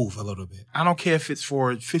 move a little bit. I don't care if it's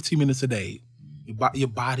for 15 minutes a day. Your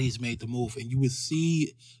body's made to move, and you will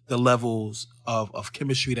see the levels of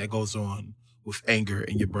chemistry that goes on with anger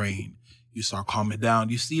in your brain. You start calming down.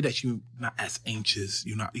 You see that you're not as anxious.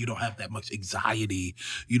 You don't have that much anxiety.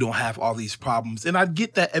 You don't have all these problems. And I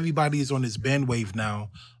get that everybody is on this bandwave now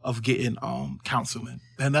of getting counseling,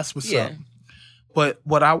 and that's what's up. But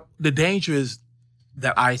the danger is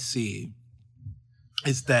that I see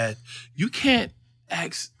is that you can't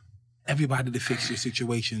ask everybody to fix your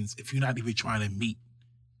situations if you're not even trying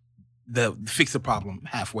to fix the problem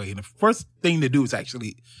halfway. And the first thing to do is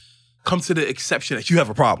actually come to the exception that you have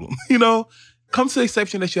a problem, Come to the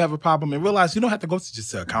exception that you have a problem and realize you don't have to go to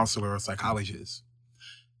just a counselor or a psychologist.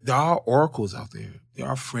 There are oracles out there. There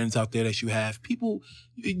are friends out there that you have. People,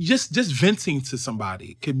 just venting to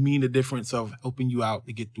somebody could mean the difference of helping you out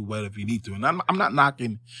to get through whatever you need to. And I'm not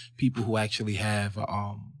knocking people who actually have,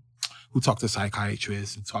 who talk to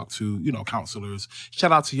psychiatrists and talk to, counselors.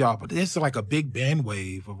 Shout out to y'all. But there's like a big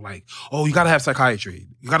bandwave of like, oh, you got to have psychiatry.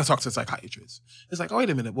 You got to talk to a psychiatrist. It's like, oh, wait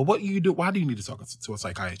a minute. Well, what do you do? Why do you need to talk to a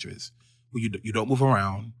psychiatrist? Well, you don't move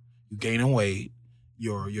around. You're gaining weight.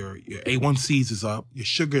 Your A1Cs is up. Your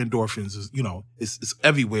sugar endorphins is, it's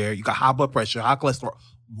everywhere. You got high blood pressure, high cholesterol.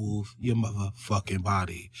 Move your motherfucking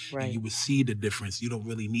body. Right. And you would see the difference. You don't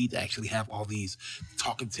really need to actually have all these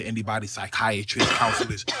talking to anybody, psychiatrists,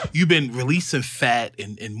 counselors. You've been releasing fat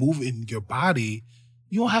and moving your body.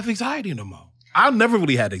 You don't have anxiety no more. I've never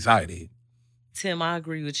really had anxiety. Tim, I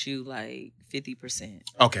agree with you like 50%.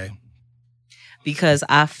 Okay. Because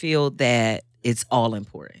I feel that it's all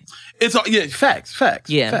important. It's all, facts.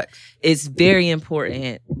 Yeah. Facts. It's very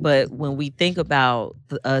important. But when we think about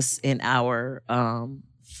us in our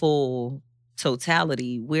full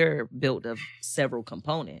totality, we're built of several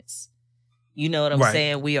components. You know what I'm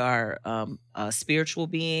saying? We are spiritual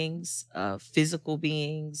beings, physical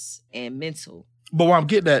beings, and mental. But what I'm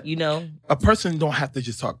getting at, a person don't have to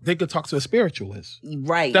just talk. They could talk to a spiritualist.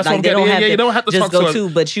 Right. That's what I'm getting at. You don't have to just talk to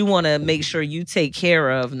but you want to make sure you take care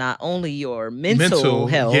of not only your mental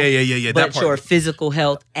health, but your physical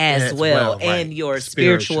health as well. And your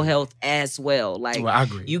spiritual health as well. Like, I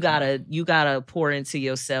agree. You gotta pour into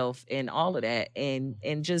yourself and all of that, and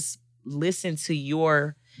just listen to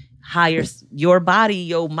your body,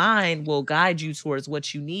 your mind will guide you towards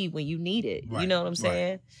what you need when you need it. You know what I'm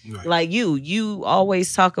saying? Right. Like you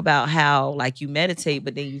always talk about how like you meditate,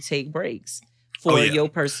 but then you take breaks for your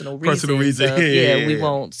personal reasons. We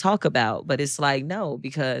won't talk about, but it's like, no,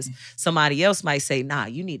 because somebody else might say, nah,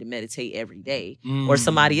 you need to meditate every day. Or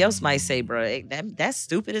somebody else might say, bro, that's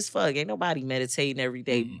stupid as fuck. Ain't nobody meditating every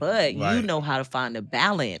day, but you know how to find a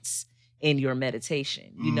balance in your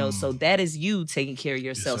meditation, so that is you taking care of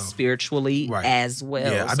yourself spiritually as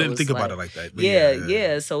well. Yeah, I didn't think about it like that.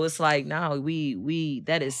 But So it's like, no, we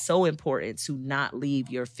that is so important to not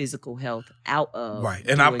leave your physical health out of. Right,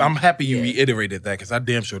 and I'm happy you reiterated that because I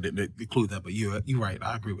damn sure didn't include that. But you're right.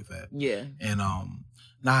 I agree with that. Yeah. And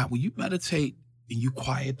when you meditate and you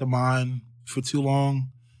quiet the mind for too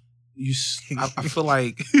long, I feel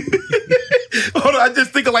like. Hold on, I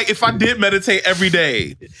just think of like if I did meditate every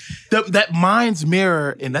day, that mind's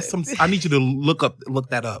mirror, and that's I need you to look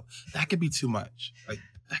that up. That could be too much. Like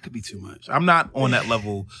that could be too much. I'm not on that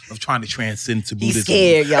level of trying to transcend to Buddhism. He's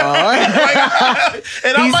scared, y'all.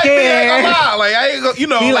 And I'm scared. Like I ain't He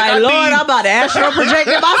like, Lord, I'm about to astral project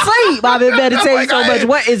in my sleep. I've been meditating so much.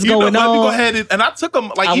 What is going on? Let me go ahead and I took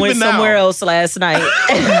them like I even went now. somewhere else last night.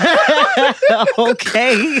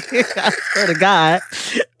 Okay, I swear to God,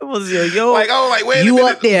 it was yo. Like wait, you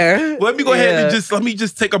up there? Let me go ahead and let me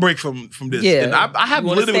just take a break from this. Yeah, and I have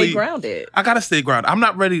literally stay grounded. I gotta stay grounded. I'm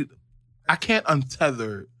not ready. I can't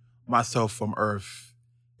untether myself from Earth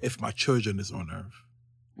if my children is on Earth.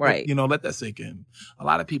 Right. Let that sink in. A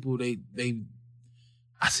lot of people,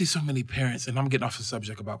 I see so many parents, and I'm getting off the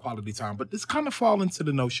subject about quality time, but this kind of fall into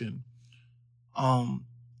the notion.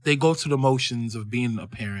 They go to the motions of being a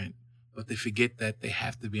parent, but they forget that they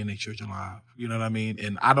have to be in their children's life. You know what I mean?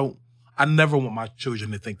 And I don't I never want my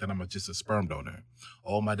children to think that I'm just a sperm donor.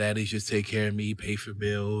 Oh, my daddy just take care of me, pay for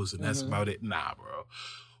bills, and that's about it. Nah, bro.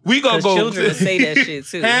 We gonna go. Children will say that shit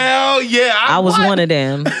too. Hell yeah. I was one of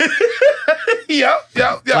them. Yep.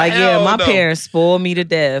 Like, my no. parents spoiled me to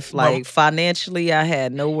death. Like, financially, I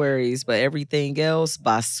had no worries, but everything else,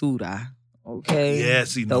 basura. Okay? Yeah,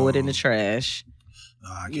 see, Throw it in the trash. No,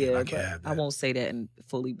 I can't have that. I won't say that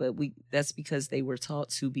fully, but that's because they were taught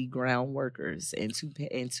to be ground workers and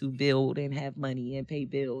to build and have money and pay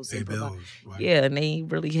bills. Right. Yeah, and they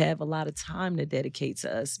really have a lot of time to dedicate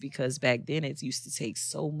to us because back then it used to take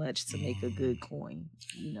so much to make a good coin,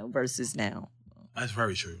 versus now. That's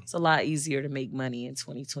very true. It's a lot easier to make money in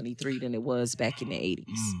 2023 than it was back in the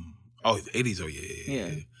 80s. Oh, the 80s. Oh, yeah.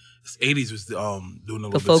 The 80s was doing a little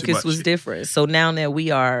bit the too focus much. was different. So now that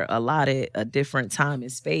we are allotted a different time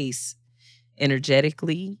and space,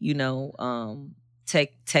 energetically,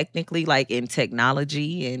 technically, like in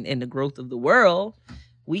technology and in the growth of the world,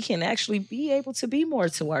 we can actually be able to be more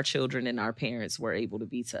to our children than our parents were able to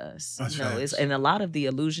be to us. That's And a lot of the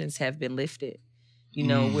illusions have been lifted.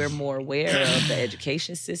 We're more aware of the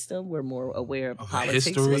education system. We're more aware of politics,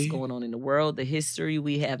 history. what's going on in the world, the history.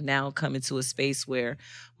 We have now come into a space where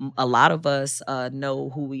a lot of us know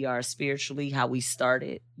who we are spiritually, how we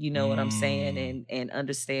started, what I'm saying, and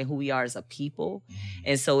understand who we are as a people.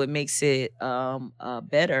 And so it makes it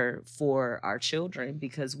better for our children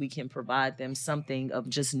because we can provide them something of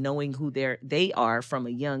just knowing who they are from a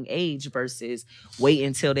young age versus wait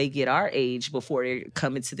until they get our age before they're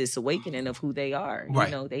coming to this awakening of who they are.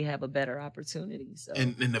 Right. They have a better opportunity. So.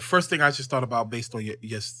 And the first thing I just thought about based on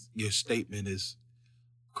your statement is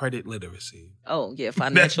credit literacy. Oh, yeah,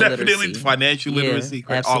 financial definitely literacy. Financial literacy,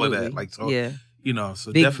 credit, all of that. Like, so,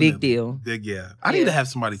 so big, definitely. big deal. I need to have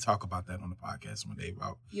somebody talk about that on the podcast one day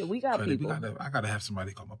about. Yeah, we got credit. people. I got to have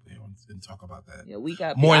somebody come up here and talk about that. Yeah, we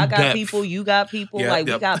got more people. in I got depth. people, you got people. Yeah,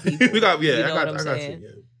 we got people. we got, you know what I'm saying?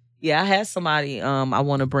 Yeah, I had somebody I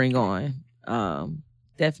want to bring on.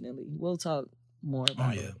 Definitely. We'll talk more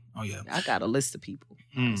about it. Oh yeah. I got a list of people.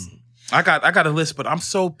 I got a list, but I'm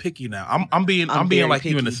so picky now. I'm being like picky.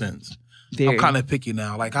 you in a sense. Very. I'm kind of picky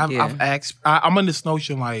now. Like I've asked. I'm in this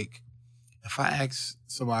notion like if I ask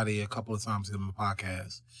somebody a couple of times in the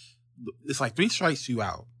podcast, it's like 3 strikes you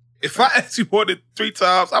out. If I ask you more than 3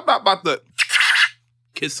 times, I'm not about to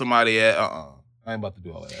kiss somebody at. I ain't about to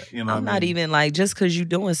do all of that. I'm not even like just because you're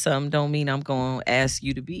doing something don't mean I'm going to ask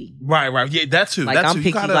you to be. Right. Yeah, that too. Like that I'm too.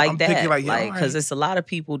 picky like that. Picky like, because it's a lot of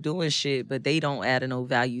people doing shit, but they don't add no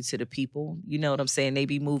value to the people. You know what I'm saying? They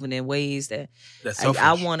be moving in ways that's selfish.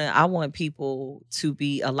 I want people to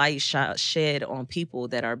be a light shed on people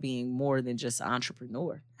that are being more than just an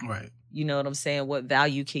entrepreneur. Right. You know what I'm saying? What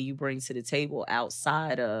value can you bring to the table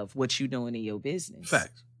outside of what you're doing in your business?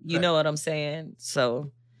 Facts. You know what I'm saying?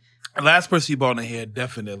 So. The last person you brought in here,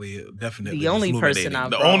 definitely. The only person I've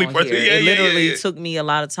brought on here. It literally took me a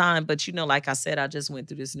lot of time, but like I said, I just went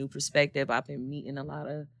through this new perspective. I've been meeting a lot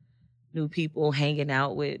of new people, hanging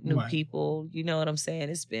out with new people. You know what I'm saying?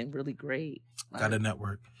 It's been really great. Got a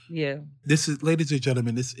network. Yeah. This is, ladies and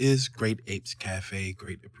gentlemen, this is Great Apes Cafe.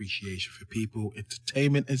 Great appreciation for people,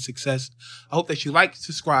 entertainment, and success. I hope that you like,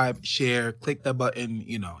 subscribe, share, click that button,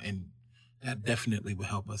 and that definitely will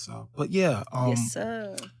help us out. But yeah, yes,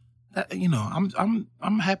 sir.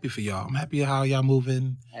 I'm happy for y'all. I'm happy how y'all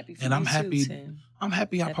moving. Happy for and I'm you happy. Too, Tim. I'm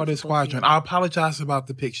happy y'all part of the squadron. I apologize about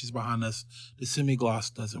the pictures behind us. The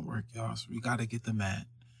semi-gloss doesn't work, y'all. So we gotta get the matte.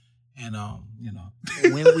 And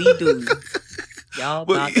when we do, y'all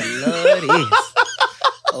about to love this.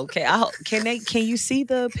 Okay, can you see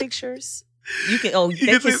the pictures? You can. Oh,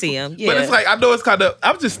 they can see them. Yeah, but it's like I know it's kind of.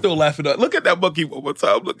 I'm just still laughing at. Look at that monkey one more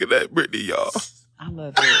time. Look at that Brittany, y'all. I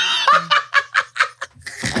love it.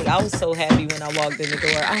 Like, I was so happy when I walked in the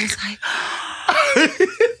door. I was like,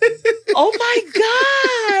 oh my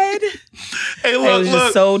God. Hey, look, it was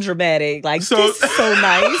just so dramatic. Like, this is so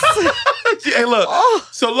nice. Hey, look. Oh.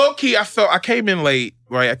 So low key, I came in late,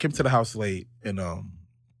 right? I came to the house late, and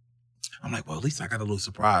I'm like, well, at least I got a little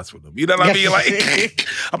surprise for them. You know what I mean? Like,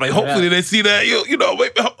 I'm like, hopefully they see that.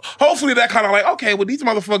 Hopefully that kind of like, okay, well, these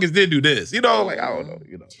motherfuckers did do this. Like, I don't know.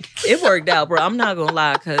 It worked out, bro. I'm not gonna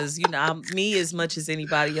lie, because me as much as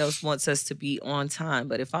anybody else wants us to be on time.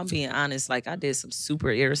 But if I'm being honest, like I did some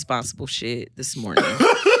super irresponsible shit this morning.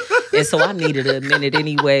 And so I needed a minute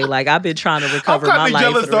anyway. Like I've been trying to recover my life. I'm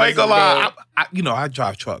jealous though. I ain't gonna lie. I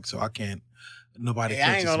drive trucks, so I can't. Nobody.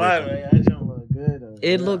 I ain't gonna lie, man. I don't look good.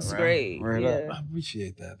 It looks great. Yeah. I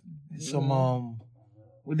appreciate that.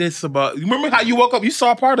 We did some. You remember how you woke up? You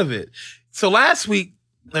saw part of it. So last week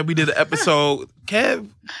that we did an episode, Kev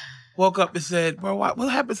woke up and said, "Bro, what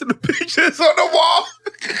happened to the pictures on the wall?"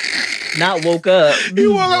 Not woke up. He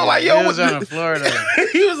woke up like, yo, he was in Florida.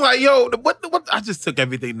 He was like, yo, what? I just took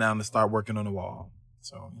everything down and started working on the wall.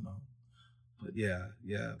 So, you know. But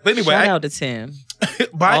yeah. But anyway. Shout out to Tim.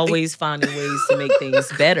 Always finding ways to make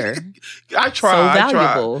things better. I try. So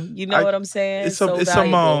valuable. You know what I'm saying? It's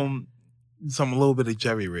some little bit of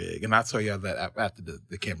jerry rig, and I'll tell y'all that after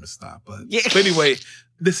the camera stop. But anyway,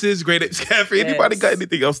 this is Great Apes Cafe. Anybody got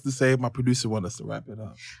anything else to say? My producer wants us to wrap it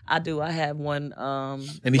up. I do. I have one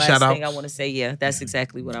Any last shout thing I want to say. Yeah, that's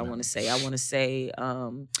exactly what I want to say. I want to say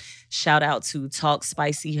shout out to Talk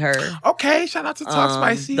Spicy Her. Okay, shout out to Talk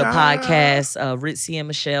Spicy the podcast. Ritzy and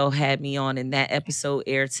Michelle had me on, and that episode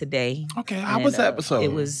aired today. Okay, how was that episode?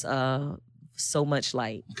 It was so much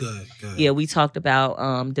light. Good. Yeah, we talked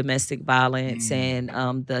about domestic violence and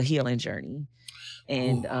the healing journey.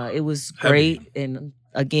 And it was great. Heavy. And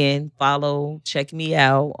again, check me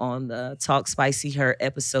out on the Talk Spicy Her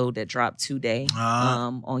episode that dropped today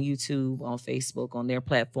on YouTube, on Facebook, on their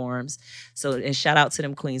platforms. So, and shout out to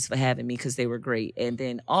them queens for having me because they were great. And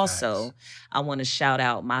then also, I want to shout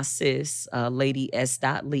out my sis, Lady S.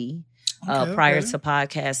 Lee. Prior to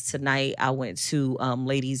podcast tonight, I went to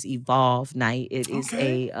Ladies Evolve Night. It is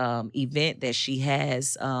a event that she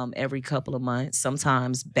has every couple of months,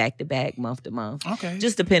 sometimes back to back, month to month. Okay.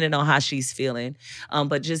 Just depending on how she's feeling.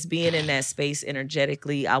 But just being in that space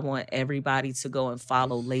energetically, I want everybody to go and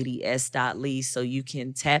follow Lady S. Lee so you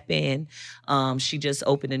can tap in. She just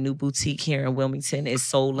opened a new boutique here in Wilmington. It's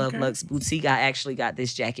Soul Love Lux Boutique. I actually got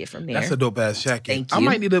this jacket from there. That's a dope ass jacket. Thank you.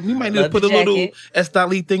 We might need to put a little S.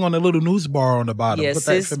 Lee thing on the little news bar on the bottom. Yeah, put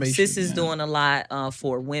that information. Sis is doing a lot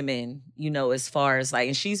for women, you know, as far as like,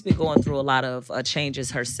 and she's been going through a lot of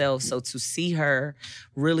changes herself. So to see her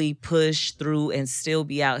really push through and still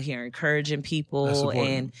be out here encouraging people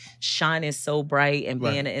and shining so bright and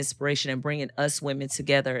being an inspiration and bringing us women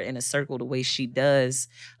together in a circle the way she does,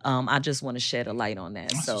 I just want to shed a light on that.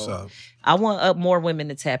 That's so I want more women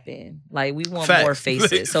to tap in. Like we want more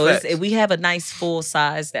faces. So we have a nice full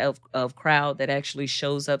size of crowd that actually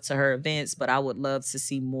shows up to her events, but I would love to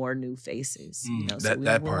see more new faces. You know, so we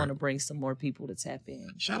want to bring some more people to tap in.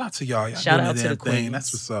 Shout out to y'all. Shout out to the queens.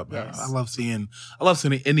 That's what's up, man. Yes. I love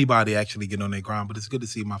seeing anybody actually get on their grind, but it's good to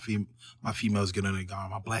see my females get on their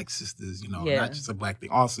grind. My black sisters, you know, not just a black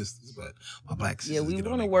thing, all sisters, but my black sisters. Yeah, we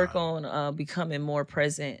want to work on becoming more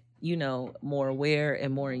present, you know, more aware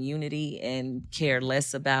and more in unity and care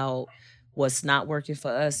less about what's not working for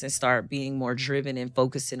us and start being more driven and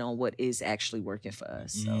focusing on what is actually working for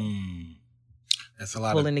us. So that's a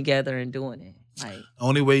lot pulling together and doing it. Like the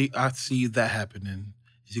only way I see that happening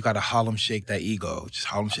is you got to Harlem shake that ego. Just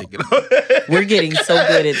Harlem shake it. We're getting so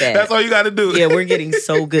good at that. That's all you got to do. Yeah, we're getting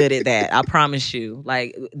so good at that. I promise you.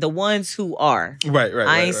 Like the ones who are. Right.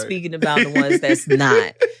 I ain't speaking about the ones that's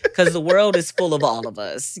not. Because the world is full of all of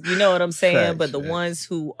us. You know what I'm saying? Facts, but the ones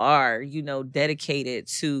who are, you know, dedicated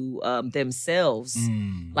to themselves,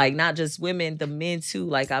 like not just women, the men too.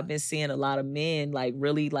 Like I've been seeing a lot of men like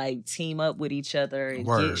really like team up with each other and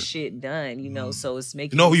get shit done, you know. So it's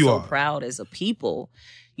making me so proud as a people,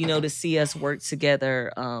 you know, to see us work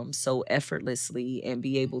together so effortlessly and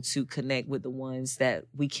be able to connect with the ones that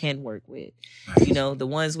we can work with. Nice. You know, the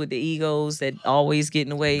ones with the egos that always get in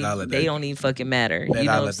the way, they don't even fucking matter. You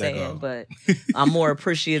know what I'm saying? But I'm more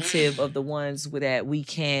appreciative of the ones that we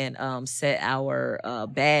can set our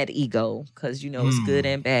bad ego, because, you know, it's good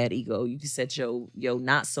and bad ego. You can set your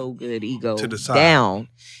not so good ego to the side down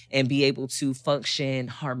and be able to function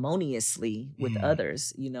harmoniously with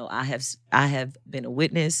others. You know, I have been a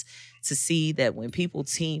witness to see that when people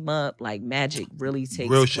team up, like magic really takes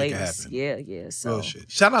real place. Shit can happen. Yeah. So real shit.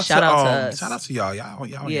 Shout out to us. Shout out to y'all. Y'all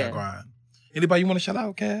on your grind. Anybody you want to shout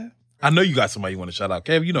out, Kev? I know you got somebody you want to shout out.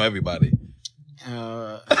 Kev, you know everybody.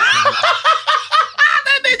 That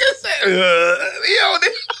nigga said,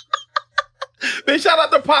 man, shout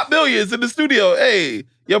out to Pop Millions in the studio. Hey,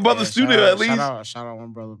 your brother's studio at least. Shout out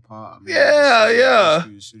one brother Pop. Man. Yeah.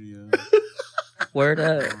 Studio. Word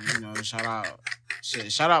up. You know, shout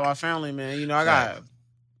out my family, man. You know, I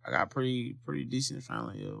got pretty decent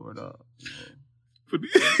family. Yo, word up. You know.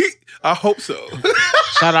 I hope so.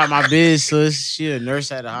 Shout out my biz sis. She a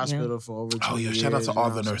nurse at the hospital for over 2 years. Shout out to all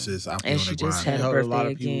the nurses out there. And she just had a helped birthday a lot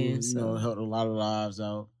of people, again. You know, helped a lot of lives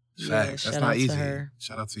out. Facts. That's not easy.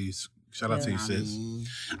 Shout out to you. Shout out to you, sis.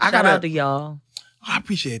 Shout out to y'all. I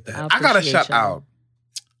appreciate that. I got to shout out.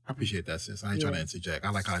 I appreciate that, sis. I ain't trying to interject. I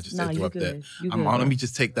like how I just interrupt that. Let me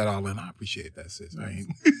just take that all in. I appreciate that, sis. I ain't.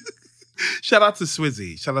 Shout out to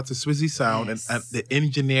Swizzy. Shout out to Swizzy Sound and the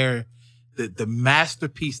engineer, the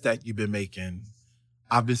masterpiece that you've been making.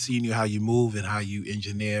 I've been seeing you how you move and how you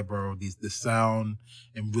engineer, bro. The sound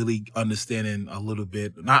and really understanding a little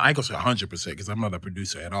bit. Not I ain't gonna say 100% because I'm not a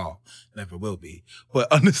producer at all, never will be.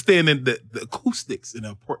 But understanding the acoustics and the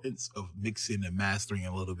importance of mixing and mastering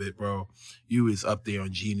a little bit, bro. You is up there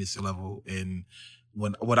on genius level. And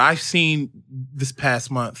what I've seen this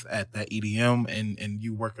past month at that EDM and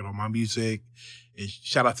you working on my music, and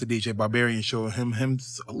shout out to DJ Barbarian showing him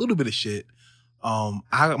a little bit of shit.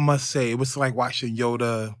 I must say it was like watching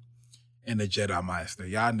Yoda and the Jedi Master.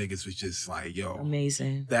 Y'all niggas was just like, yo,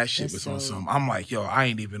 amazing. That shit That's was on so- some. I'm like, yo,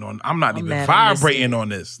 I'm not even mad I missed vibrating it. on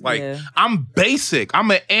this. Like, Yeah. I'm basic. I'm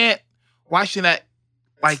an ant watching that,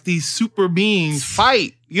 like these super beings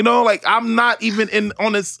fight. You know, like I'm not even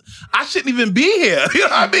on this. I shouldn't even be here. You know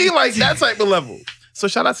what I mean? Like that type of level. So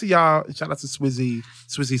shout out to y'all. Shout out to Swizzy.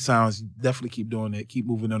 Swizzy Sounds. Definitely keep doing it. Keep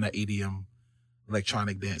moving on that EDM.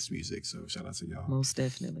 Electronic dance music. So shout out to y'all. Most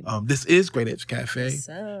definitely. This is Great Apes Cafe. Yes,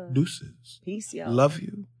 sir. Deuces. Peace, y'all. Love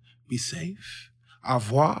you. Be safe. Au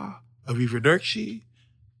revoir. Arrivederci.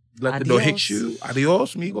 Let the door hit Adios. you.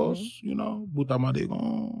 Adios, amigos. You know, buta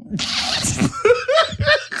madrigon.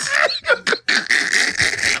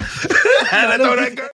 Had to throw that girl.